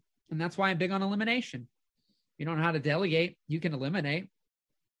for you? And that's why I'm big on elimination. If you don't know how to delegate, you can eliminate.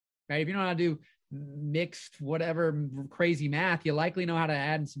 Right? If you know how to do mixed whatever crazy math, you likely know how to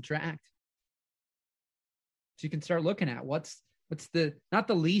add and subtract. So you can start looking at what's not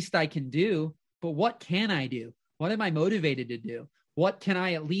the least I can do, but what can I do? What am I motivated to do? What can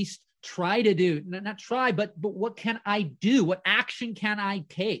I at least try to do? Not try, but what can I do? What action can I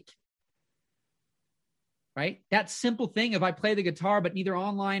take? Right? That simple thing, if I play the guitar, but neither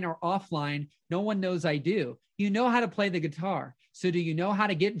online or offline, no one knows I do. You know how to play the guitar. So do you know how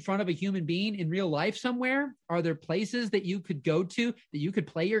to get in front of a human being in real life somewhere? Are there places that you could go to that you could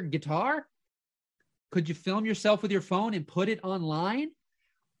play your guitar? Could you film yourself with your phone and put it online?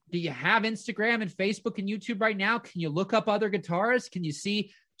 Do you have Instagram and Facebook and YouTube right now? Can you look up other guitarists? Can you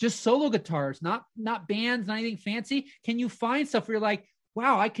see just solo guitars, not bands, not anything fancy? Can you find stuff where you're like,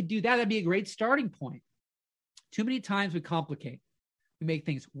 wow, I could do that. That'd be a great starting point. Too many times we complicate. We make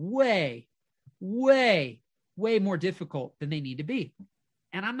things way, way, way more difficult than they need to be.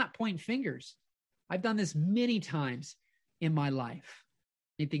 And I'm not pointing fingers. I've done this many times in my life.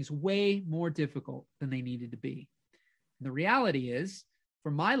 Made things way more difficult than they needed to be. And the reality is,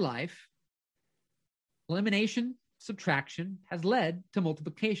 for my life, elimination, subtraction has led to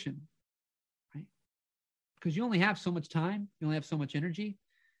multiplication. Right? because you only have so much time. You only have so much energy.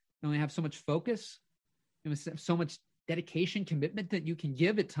 You only have so much focus. You have so much dedication, commitment that you can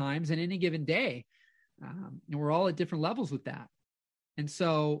give at times in any given day. And we're all at different levels with that. And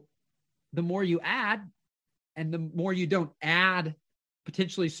so the more you add and the more you don't add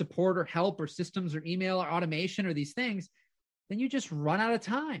potentially support or help or systems or email or automation or these things, then you just run out of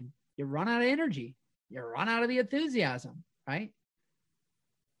time. You run out of energy. You run out of the enthusiasm, right?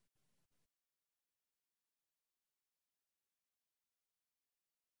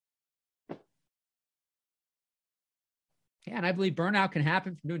 Yeah, and I believe burnout can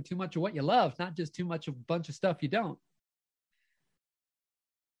happen from doing too much of what you love, not just too much of a bunch of stuff you don't.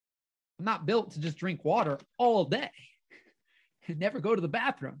 I'm not built to just drink water all day and never go to the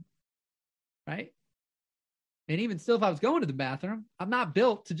bathroom, right? And even still, if I was going to the bathroom, I'm not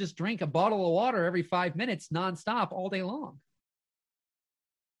built to just drink a bottle of water every 5 minutes nonstop all day long.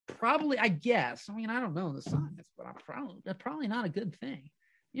 Probably, I guess. I mean, I don't know the science, but that's probably not a good thing.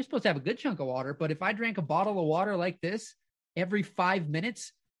 You're supposed to have a good chunk of water, but if I drank a bottle of water like this every 5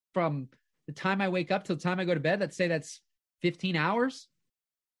 minutes from the time I wake up till the time I go to bed, let's say that's 15 hours,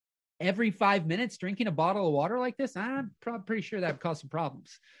 every 5 minutes drinking a bottle of water like this, I'm pretty sure that would cause some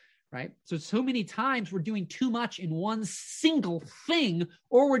problems, right? So many times we're doing too much in one single thing,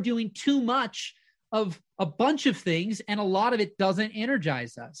 or we're doing too much of a bunch of things, and a lot of it doesn't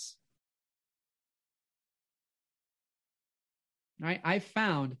energize us. Right? I've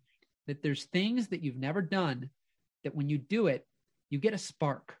found that there's things that you've never done that when you do it, you get a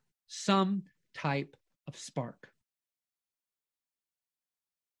spark, some type of spark.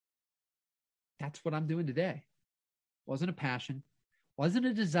 That's what I'm doing today. Wasn't a passion, wasn't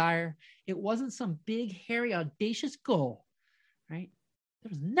a desire. It wasn't some big, hairy, audacious goal, right? There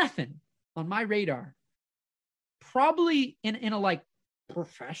was nothing on my radar, probably in a like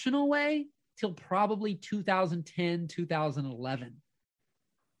professional way, till probably 2010, 2011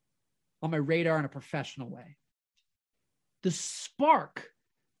 on my radar in a professional way. The spark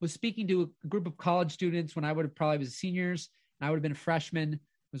was speaking to a group of college students when I would have probably was seniors and I would have been a freshman. It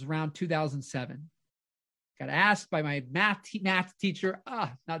was around 2007. Got asked by my math teacher,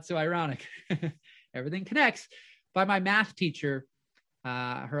 not so ironic. Everything connects. By my math teacher,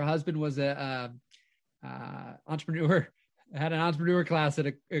 her husband was a entrepreneur. I had an entrepreneur class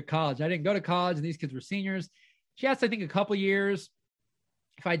at a college. I didn't go to college, and these kids were seniors. She asked, I think, a couple years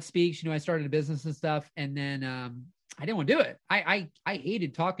if I'd speak. She knew I started a business and stuff. And then I didn't want to do it. I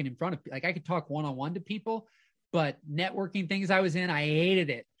hated talking in front of, like, I could talk one-on-one to people, but networking things I was in, I hated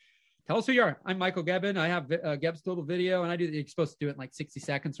it. Tell us who you are. I'm Michael Gebben. I have Geb's little video, and you're supposed to do it in like 60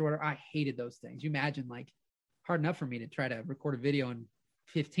 seconds or whatever. I hated those things. You imagine, like, hard enough for me to try to record a video in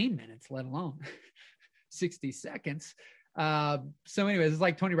 15 minutes, let alone 60 seconds. So anyways, it's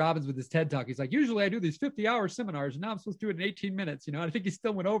like Tony Robbins with his TED Talk. He's like, usually I do these 50-hour seminars, and now I'm supposed to do it in 18 minutes. You know, I think he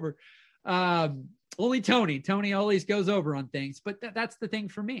still went over. Only Tony always goes over on things, but that's the thing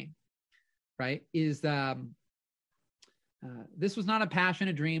for me, right? Is this was not a passion,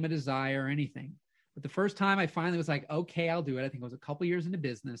 a dream, a desire, or anything. But the first time I finally was like, okay, I'll do it. I think it was a couple years into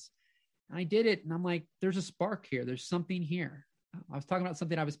business, and I did it. And I'm like, there's a spark here. There's something here. I was talking about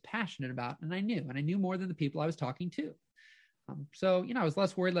something I was passionate about, and I knew more than the people I was talking to. So, I was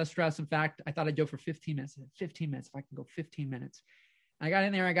less worried, less stressed. In fact, I thought I'd go for 15 minutes. 15 minutes, if I can go 15 minutes. And I got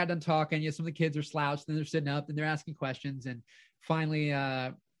in there, I got done talking. Some of the kids are slouched, and they're sitting up, and they're asking questions. And finally,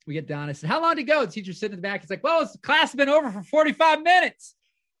 we get done. I said, how long to go? The teacher's sitting in the back. He's like, well, the class has been over for 45 minutes.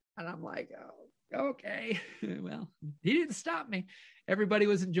 And I'm like, oh, okay. Well, he didn't stop me. Everybody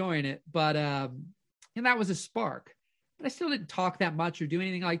was enjoying it. But, and that was a spark. But I still didn't talk that much or do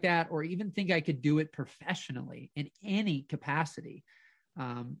anything like that, or even think I could do it professionally in any capacity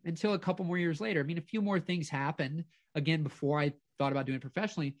until a couple more years later. I mean, a few more things happened again before I thought about doing it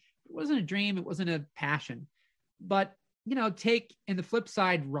professionally. It wasn't a dream. It wasn't a passion. But, take in the flip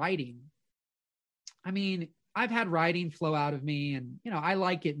side, writing. I mean, I've had writing flow out of me, and, I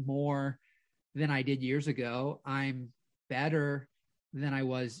like it more than I did years ago. I'm better than I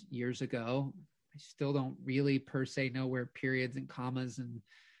was years ago. I still don't really per se know where periods and commas and,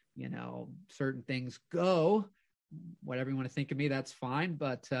 certain things go. Whatever you want to think of me, that's fine.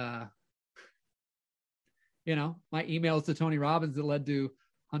 But, my emails to Tony Robbins that led to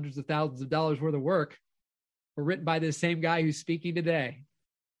hundreds of thousands of dollars worth of work were written by this same guy who's speaking today.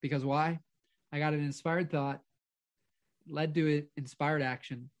 Because why? I got an inspired thought, led to an inspired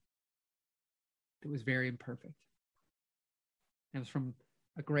action that was very imperfect. It was from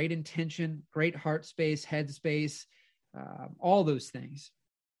a great intention, great heart space, head space, all those things.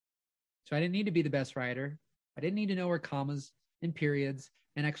 So I didn't need to be the best writer. I didn't need to know where commas and periods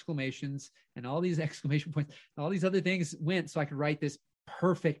and exclamations and all these exclamation points, all these other things went so I could write this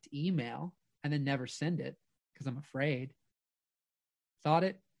perfect email and then never send it because I'm afraid. Thought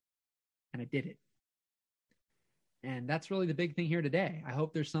it, and I did it. And that's really the big thing here today. I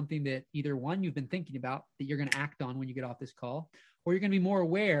hope there's something that either one, you've been thinking about that you're going to act on when you get off this call, or you're going to be more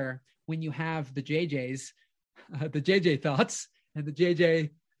aware when you have the JJ's, the JJ thoughts, and the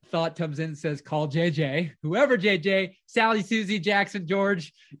JJ thought comes in and says, call JJ, whoever JJ, Sally, Susie, Jackson,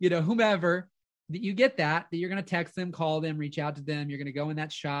 George, whomever, that you get that you're going to text them, call them, reach out to them. You're going to go in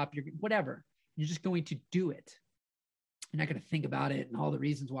that shop, whatever. You're just going to do it. You're not going to think about it and all the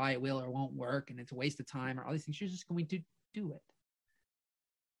reasons why it will or won't work and it's a waste of time or all these things. You're just going to do it.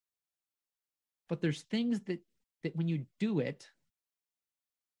 But there's things that when you do it,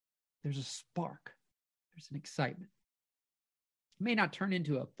 there's a spark. There's an excitement. It may not turn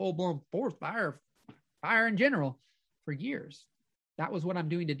into a full-blown forest fire in general for years. That was what I'm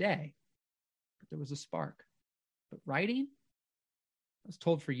doing today. But there was a spark. But writing, I was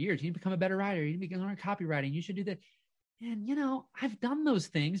told for years, you need to become a better writer. You need to learn copywriting. You should do that. And, I've done those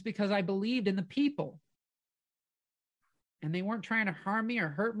things because I believed in the people. And they weren't trying to harm me or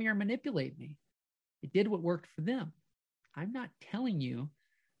hurt me or manipulate me. It did what worked for them. I'm not telling you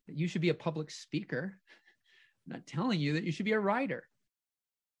that you should be a public speaker. I'm not telling you that you should be a writer.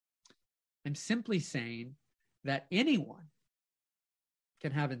 I'm simply saying that anyone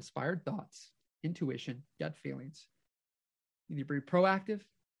can have inspired thoughts, intuition, gut feelings. Either be proactive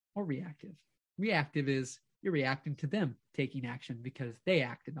or reactive. Reactive is you're reacting to them taking action because they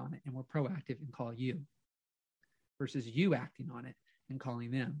acted on it and were proactive and call you, versus you acting on it and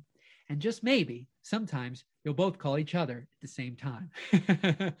calling them. And just maybe sometimes you'll both call each other at the same time.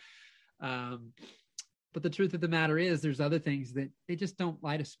 But the truth of the matter is there's other things that they just don't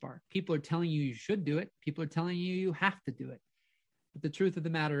light a spark. People are telling you should do it. People are telling you have to do it. But the truth of the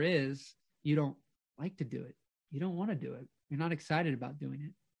matter is you don't like to do it. You don't want to do it. You're not excited about doing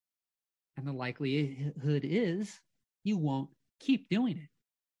it. And the likelihood is you won't keep doing it.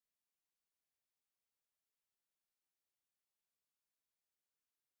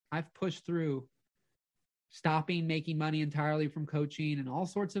 I've pushed through stopping making money entirely from coaching and all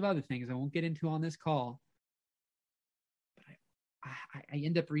sorts of other things I won't get into on this call. But I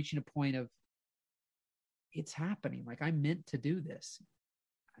end up reaching a point of it's happening. Like I'm meant to do this.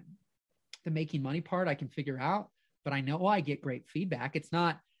 The making money part I can figure out, but I know I get great feedback. It's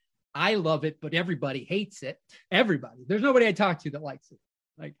not, I love it, but everybody hates it. Everybody. There's nobody I talk to that likes it.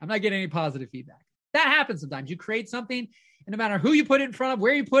 Like I'm not getting any positive feedback. That happens sometimes. You create something, and no matter who you put it in front of,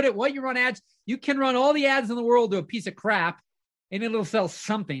 where you put it, what you run ads, you can run all the ads in the world to a piece of crap, and it'll sell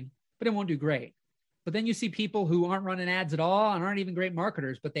something, but it won't do great. But then you see people who aren't running ads at all and aren't even great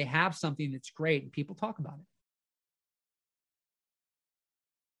marketers, but they have something that's great, and people talk about it.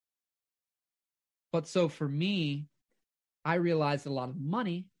 But so for me, I realized a lot of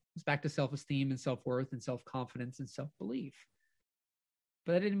money was back to self-esteem and self-worth and self-confidence and self-belief.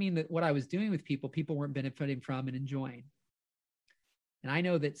 But that didn't mean that what I was doing with people weren't benefiting from and enjoying. And I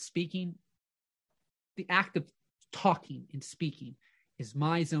know that speaking, the act of talking and speaking is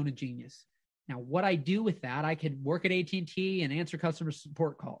my zone of genius. Now, what I do with that, I could work at AT&T and answer customer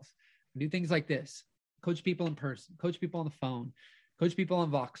support calls, do things like this, coach people in person, coach people on the phone, coach people on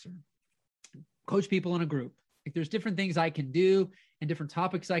Voxer, coach people in a group. Like there's different things I can do and different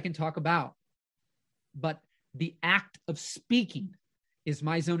topics I can talk about. But the act of speaking is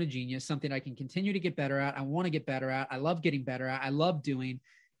my zone of genius, something I can continue to get better at. I want to get better at. I love getting better at. I love doing.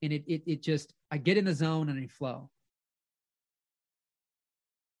 And it just, I get in the zone and I flow.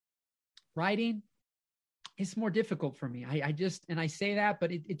 Writing is more difficult for me. I say that,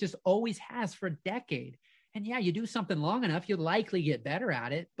 but it just always has for a decade. And yeah, you do something long enough, you'll likely get better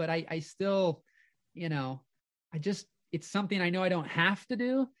at it. But I still, it's something I know I don't have to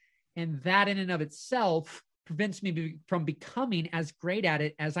do. And that in and of itself prevents me from becoming as great at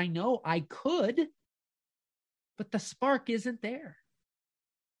it as I know I could, but the spark isn't there.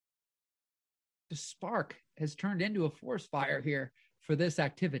 The spark has turned into a forest fire here for this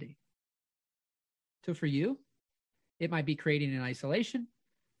activity. So for you, it might be creating in isolation,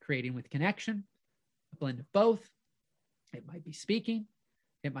 creating with connection, a blend of both. It might be speaking.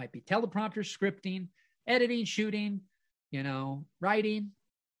 It might be teleprompter, scripting, editing, shooting, writing.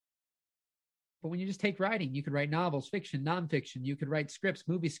 But when you just take writing, you could write novels, fiction, nonfiction. You could write scripts,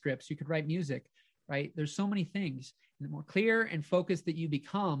 movie scripts. You could write music, right? There's so many things. And the more clear and focused that you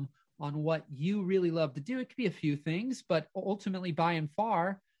become on what you really love to do, it could be a few things, but ultimately by and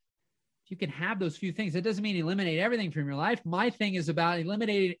far, if you can have those few things. It doesn't mean eliminate everything from your life. My thing is about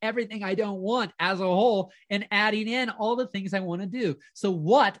eliminating everything I don't want as a whole and adding in all the things I want to do. So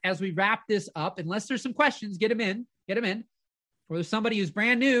what, as we wrap this up, unless there's some questions, get them in. Or there's somebody who's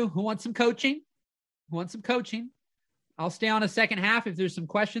brand new who wants some coaching, I'll stay on a second half if there's some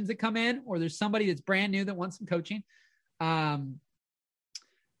questions that come in, or there's somebody that's brand new that wants some coaching. I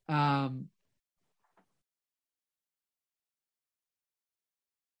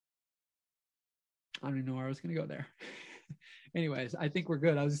don't even know where I was going to go there. Anyways, I think we're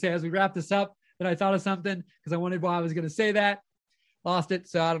good. I was going to say, as we wrap this up, that I thought of something because I wondered why I was going to say that. Lost it.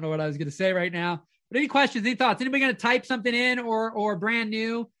 So I don't know what I was going to say right now. But any questions, any thoughts? Anybody going to type something in or brand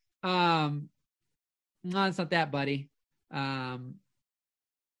new? No, it's not that, buddy. Yeah.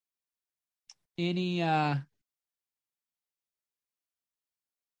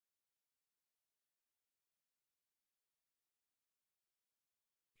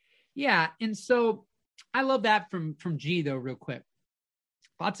 And so I love that from G though, real quick.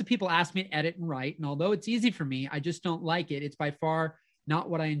 Lots of people ask me to edit and write. And although it's easy for me, I just don't like it. It's by far not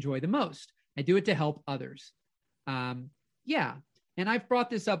what I enjoy the most. I do it to help others. Yeah. And I've brought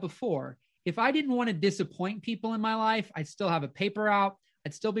this up before. If I didn't want to disappoint people in my life, I'd still have a paper out.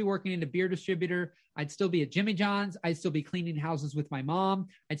 I'd still be working in a beer distributor. I'd still be at Jimmy John's. I'd still be cleaning houses with my mom.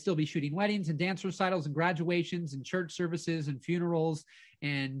 I'd still be shooting weddings and dance recitals and graduations and church services and funerals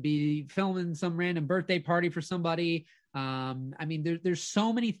and be filming some random birthday party for somebody. I mean, there's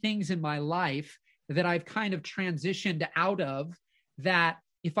so many things in my life that I've kind of transitioned out of that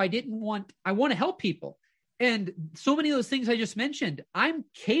if I didn't want, I want to help people. And so many of those things I just mentioned, I'm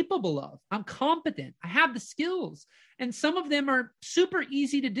capable of, I'm competent, I have the skills, and some of them are super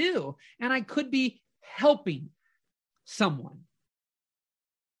easy to do. And I could be helping someone.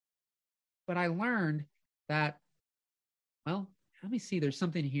 But I learned that, well, let me see, there's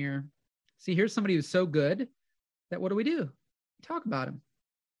something here. See, here's somebody who's so good that what do? We talk about him.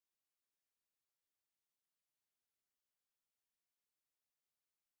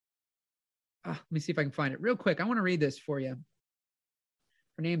 Let me see if I can find it real quick. I want to read this for you.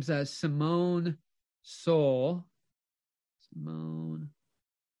 Her name's Simone Soul. Simone.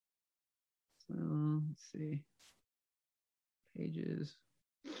 Let's see. Pages.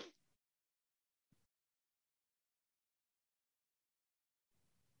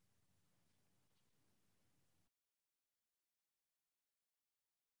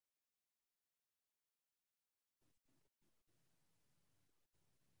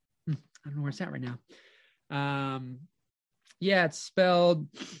 I don't know where it's at right now. Yeah, it's spelled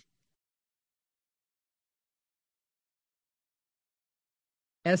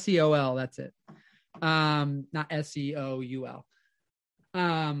S-E-O-L. That's it. Not S-E-O-U-L.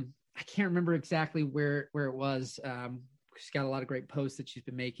 I can't remember exactly where it was. She's got a lot of great posts that she's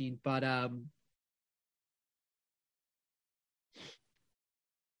been making, but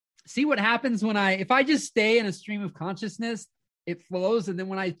see what happens if I just stay in a stream of consciousness, it flows. And then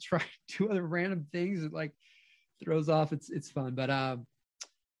when I try to do other random things, it like throws off. It's fun. But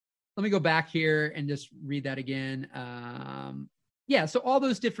let me go back here and just read that again. Yeah. So all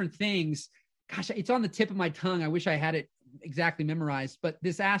those different things, gosh, it's on the tip of my tongue. I wish I had it exactly memorized, but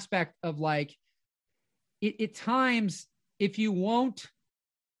this aspect of like, at times, if you won't,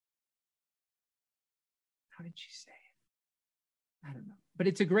 how did she say it? I don't know, but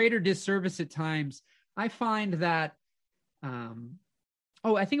it's a greater disservice at times. I find that,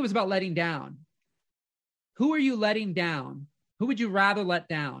 I think it was about letting down. Who are you letting down? Who would you rather let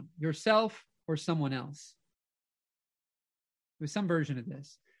down, yourself or someone else? There's some version of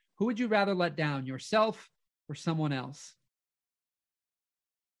this. Who would you rather let down, yourself or someone else?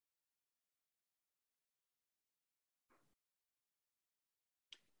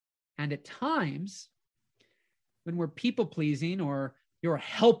 And at times, when we're people pleasing or you're a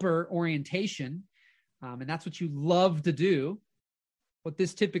helper orientation, and that's what you love to do, what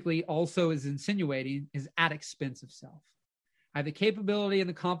this typically also is insinuating is at expense of self. I have the capability and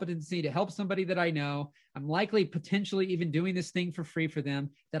the competency to help somebody that I know. I'm likely potentially even doing this thing for free for them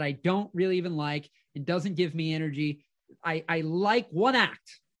that I don't really even like. It doesn't give me energy. I like one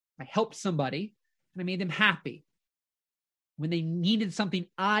act. I helped somebody and I made them happy when they needed something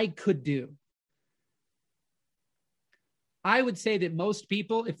I could do. I would say that most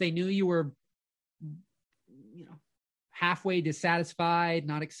people, if they knew you were, halfway dissatisfied,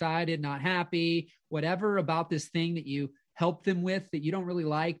 not excited, not happy, whatever about this thing that you help them with that you don't really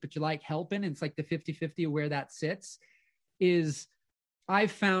like, but you like helping, and it's like the 50-50 of where that sits, is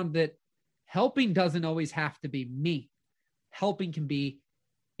I've found that helping doesn't always have to be me. Helping can be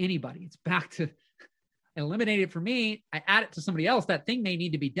anybody. It's back to eliminate it for me, I add it to somebody else. That thing may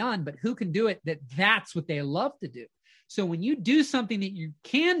need to be done, but who can do it? That's what they love to do. So when you do something that you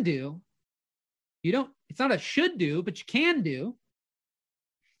can do, it's not a should do, but you can do,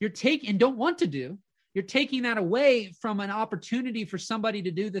 and don't want to do, you're taking that away from an opportunity for somebody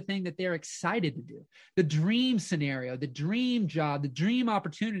to do the thing that they're excited to do. The dream scenario, the dream job, the dream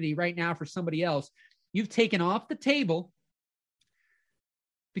opportunity right now for somebody else, you've taken off the table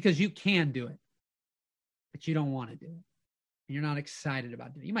because you can do it, but you don't want to do it. And you're not excited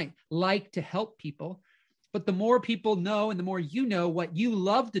about doing it. You might like to help people, but the more people know and the more you know what you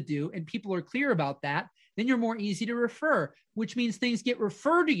love to do, and people are clear about that, then you're more easy to refer, which means things get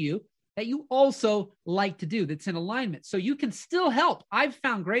referred to you that you also like to do, that's in alignment. So you can still help. I've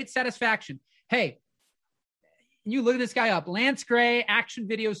found great satisfaction. Hey, you look this guy up, Lance Gray,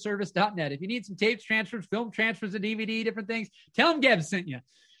 actionvideoservice.net. If you need some tapes transfers, film transfers, a DVD, different things, tell him Geb sent you.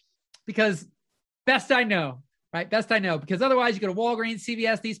 Because best I know, right? Best I know. Because otherwise you go to Walgreens,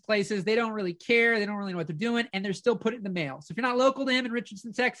 CVS, these places, they don't really care. They don't really know what they're doing, and they're still putting it in the mail. So if you're not local to him in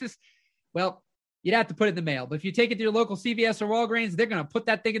Richardson, Texas, well, you'd have to put it in the mail. But if you take it to your local CVS or Walgreens, they're going to put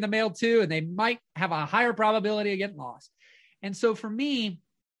that thing in the mail too, and they might have a higher probability of getting lost. And so for me,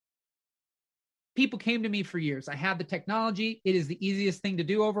 people came to me for years. I have the technology. It is the easiest thing to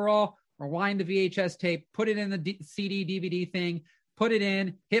do overall. Rewind the VHS tape, put it in the CD, DVD thing, put it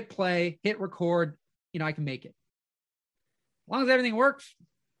in, hit play, hit record. I can make it. As long as everything works,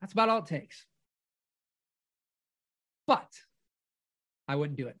 that's about all it takes. But I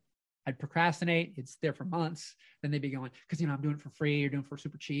wouldn't do it. I'd procrastinate. It's there for months. Then they'd be going, because, I'm doing it for free. You're doing it for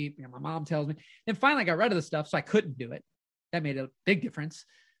super cheap. My mom tells me. Then finally I got rid of the stuff, so I couldn't do it. That made a big difference.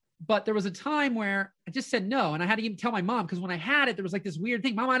 But there was a time where I just said no. And I had to even tell my mom, because when I had it, there was like this weird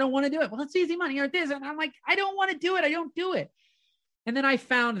thing. Mom, I don't want to do it. Well, it's easy money or this. And I'm like, I don't want to do it. I don't do it. And then I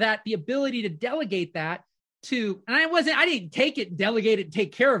found that the ability to delegate that and I didn't take it, delegate it, and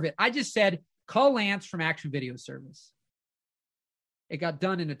take care of it. I just said, call Lance from Action Video Service. It got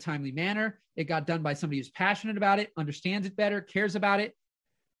done in a timely manner. It got done by somebody who's passionate about it, understands it better, cares about it,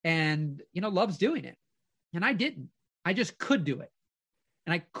 and, loves doing it. And I didn't. I just could do it.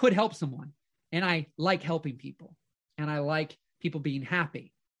 And I could help someone. And I like helping people. And I like people being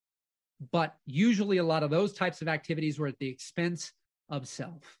happy. But usually a lot of those types of activities were at the expense of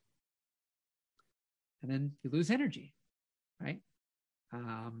self. And then you lose energy, right?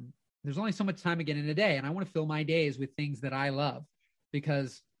 There's only so much time again in a day. And I want to fill my days with things that I love,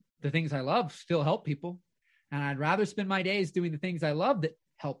 because the things I love still help people. And I'd rather spend my days doing the things I love that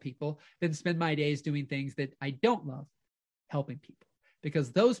help people than spend my days doing things that I don't love helping people.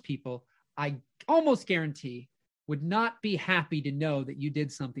 Because those people, I almost guarantee, would not be happy to know that you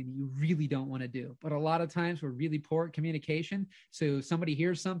did something that you really don't want to do. But a lot of times we're really poor at communication. So somebody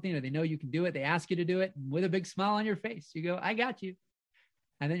hears something or they know you can do it. They ask you to do it, and with a big smile on your face, you go, I got you.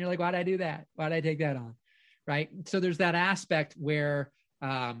 And then you're like, why'd I do that? Why'd I take that on? Right. So there's that aspect where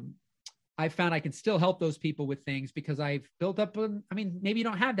I found I can still help those people with things because I've built up. Maybe you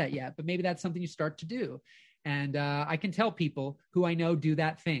don't have that yet, but maybe that's something you start to do. And I can tell people who I know do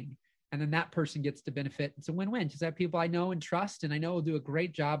that thing. And then that person gets to benefit. It's a win-win. Just have people I know and trust, and I know will do a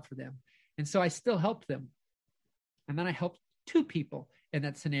great job for them. And so I still help them. And then I helped 2 people in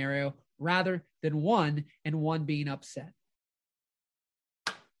that scenario rather than 1, and 1 being upset.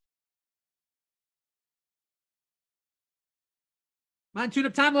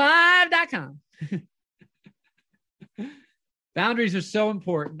 MindTuneUpTimeLive.com. Boundaries are so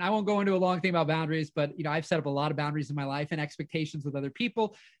important. I won't go into a long thing about boundaries, but I've set up a lot of boundaries in my life and expectations with other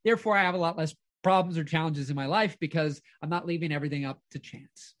people. Therefore, I have a lot less problems or challenges in my life because I'm not leaving everything up to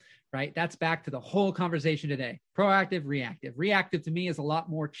chance, right? That's back to the whole conversation today. Proactive, reactive. Reactive to me is a lot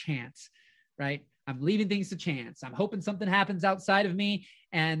more chance, right? I'm leaving things to chance. I'm hoping something happens outside of me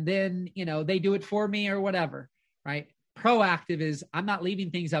and then, they do it for me or whatever, right? Proactive is I'm not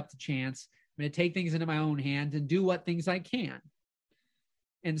leaving things up to chance. I'm going to take things into my own hands and do what things I can.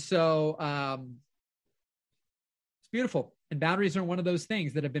 And so it's beautiful. And boundaries are one of those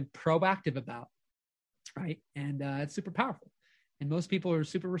things that I've been proactive about, right? And it's super powerful. And most people are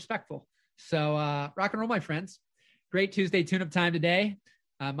super respectful. So rock and roll, my friends. Great Tuesday tune-up time today.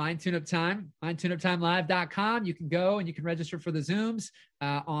 Mind Tune-Up Time, MindTuneUpTimeLive.com. You can go and you can register for the Zooms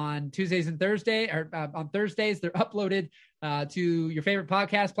on Tuesdays and Thursday, or on Thursdays. They're uploaded to your favorite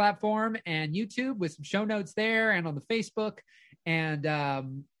podcast platform and YouTube with some show notes there and on the Facebook. And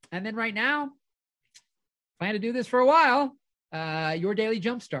then right now, plan to do this for a while. Your daily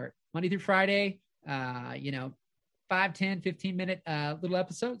jumpstart, Monday through Friday, 5, 10, 15-minute little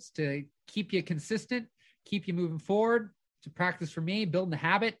episodes to keep you consistent, keep you moving forward. to practice for me, building the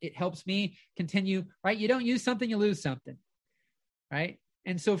habit. It helps me continue, right? You don't use something, you lose something, right?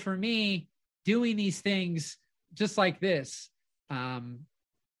 And so for me, doing these things just like this,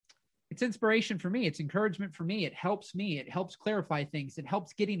 it's inspiration for me. It's encouragement for me. It helps me. It helps clarify things. It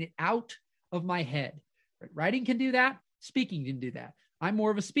helps getting it out of my head. Writing can do that. Speaking can do that. I'm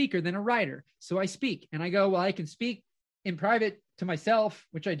more of a speaker than a writer. So I speak and I go, well, I can speak in private to myself,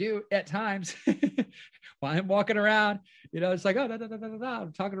 which I do at times while I'm walking around, it's like, oh,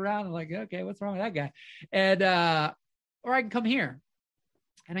 I'm talking around. I'm like, okay, what's wrong with that guy? And, or I can come here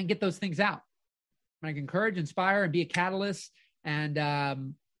and I can get those things out. I can encourage, inspire, and be a catalyst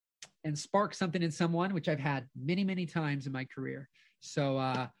and spark something in someone, which I've had many, many times in my career.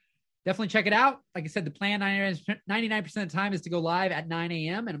 So, definitely check it out. Like I said, the plan 99% of the time is to go live at 9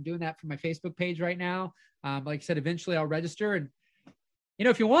 a.m. And I'm doing that from my Facebook page right now. Like I said, eventually I'll register. And,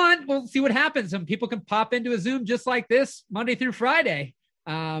 if you want, we'll see what happens. And people can pop into a Zoom just like this Monday through Friday.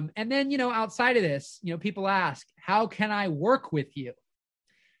 And then, outside of this, people ask, how can I work with you?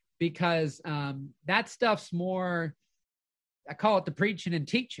 Because that stuff's more, I call it the preaching and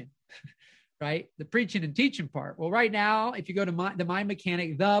teaching. Right? The preaching and teaching part. Well, right now, if you go to the Mind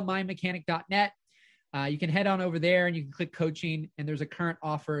Mechanic, themindmechanic.net, you can head on over there and you can click coaching. And there's a current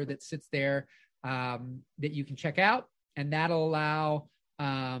offer that sits there that you can check out. And that'll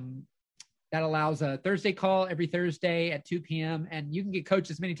allows a Thursday call every Thursday at 2 p.m. And you can get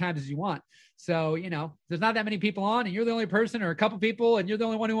coached as many times as you want. So, there's not that many people on and you're the only person or a couple people and you're the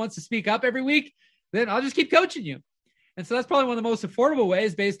only one who wants to speak up every week, then I'll just keep coaching you. And so that's probably one of the most affordable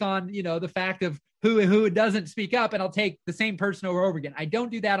ways based on, the fact of who doesn't speak up, and I'll take the same person over and over again. I don't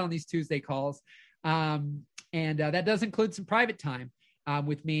do that on these Tuesday calls. And that does include some private time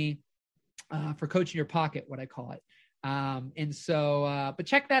with me for coaching your pocket, what I call it. And so, but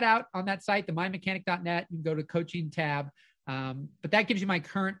check that out on that site, themindmechanic.net. You can go to coaching tab. But that gives you my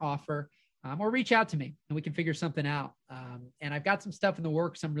current offer. Or reach out to me and we can figure something out. And I've got some stuff in the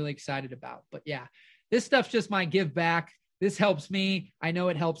works I'm really excited about. But yeah, this stuff's just my give back. This helps me. I know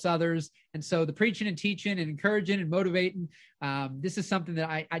it helps others. And so the preaching and teaching and encouraging and motivating, this is something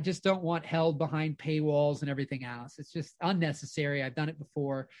that I just don't want held behind paywalls and everything else. It's just unnecessary. I've done it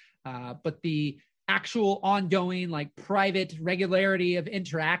before. But the actual ongoing, like private regularity of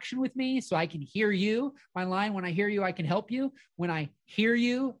interaction with me, so I can hear you. My line, when I hear you, I can help you. When I hear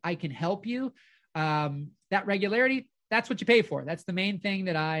you, I can help you. That regularity, that's what you pay for. That's the main thing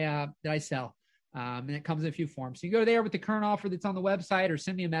that I sell. And it comes in a few forms. So you go there with the current offer that's on the website or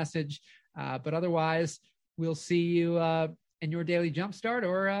send me a message. But otherwise, we'll see you in your daily jumpstart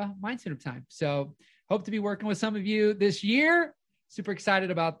or mindset of time. So hope to be working with some of you this year. Super excited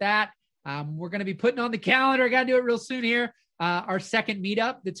about that. We're going to be putting on the calendar. I got to do it real soon here. Our second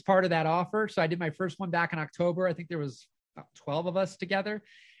meetup that's part of that offer. So I did my first one back in October. I think there was about 12 of us together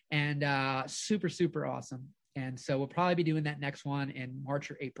and super, super awesome. And so we'll probably be doing that next one in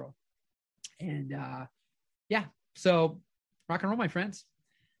March or April. And yeah, so rock and roll, my friends.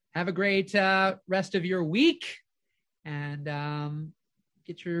 Have a great rest of your week and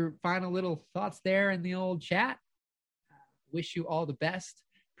get your final little thoughts there in the old chat. Wish you all the best.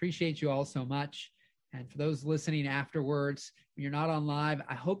 Appreciate you all so much. And for those listening afterwards, when you're not on live,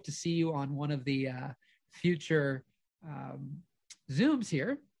 I hope to see you on one of the future Zooms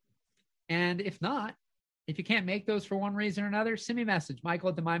here. And if not, if you can't make those for one reason or another, send me a message,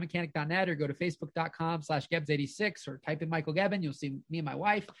 michael@themindmechanic.net, or go to facebook.com/Gebs86 or type in Michael Gebben. You'll see me and my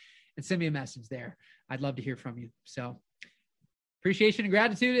wife and send me a message there. I'd love to hear from you. So appreciation and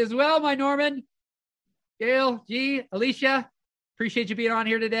gratitude as well, my Norman, Gail, G, Alicia. Appreciate you being on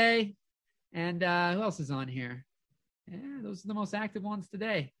here today. And who else is on here? Yeah, those are the most active ones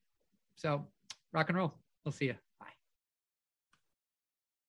today. So rock and roll. We'll see you.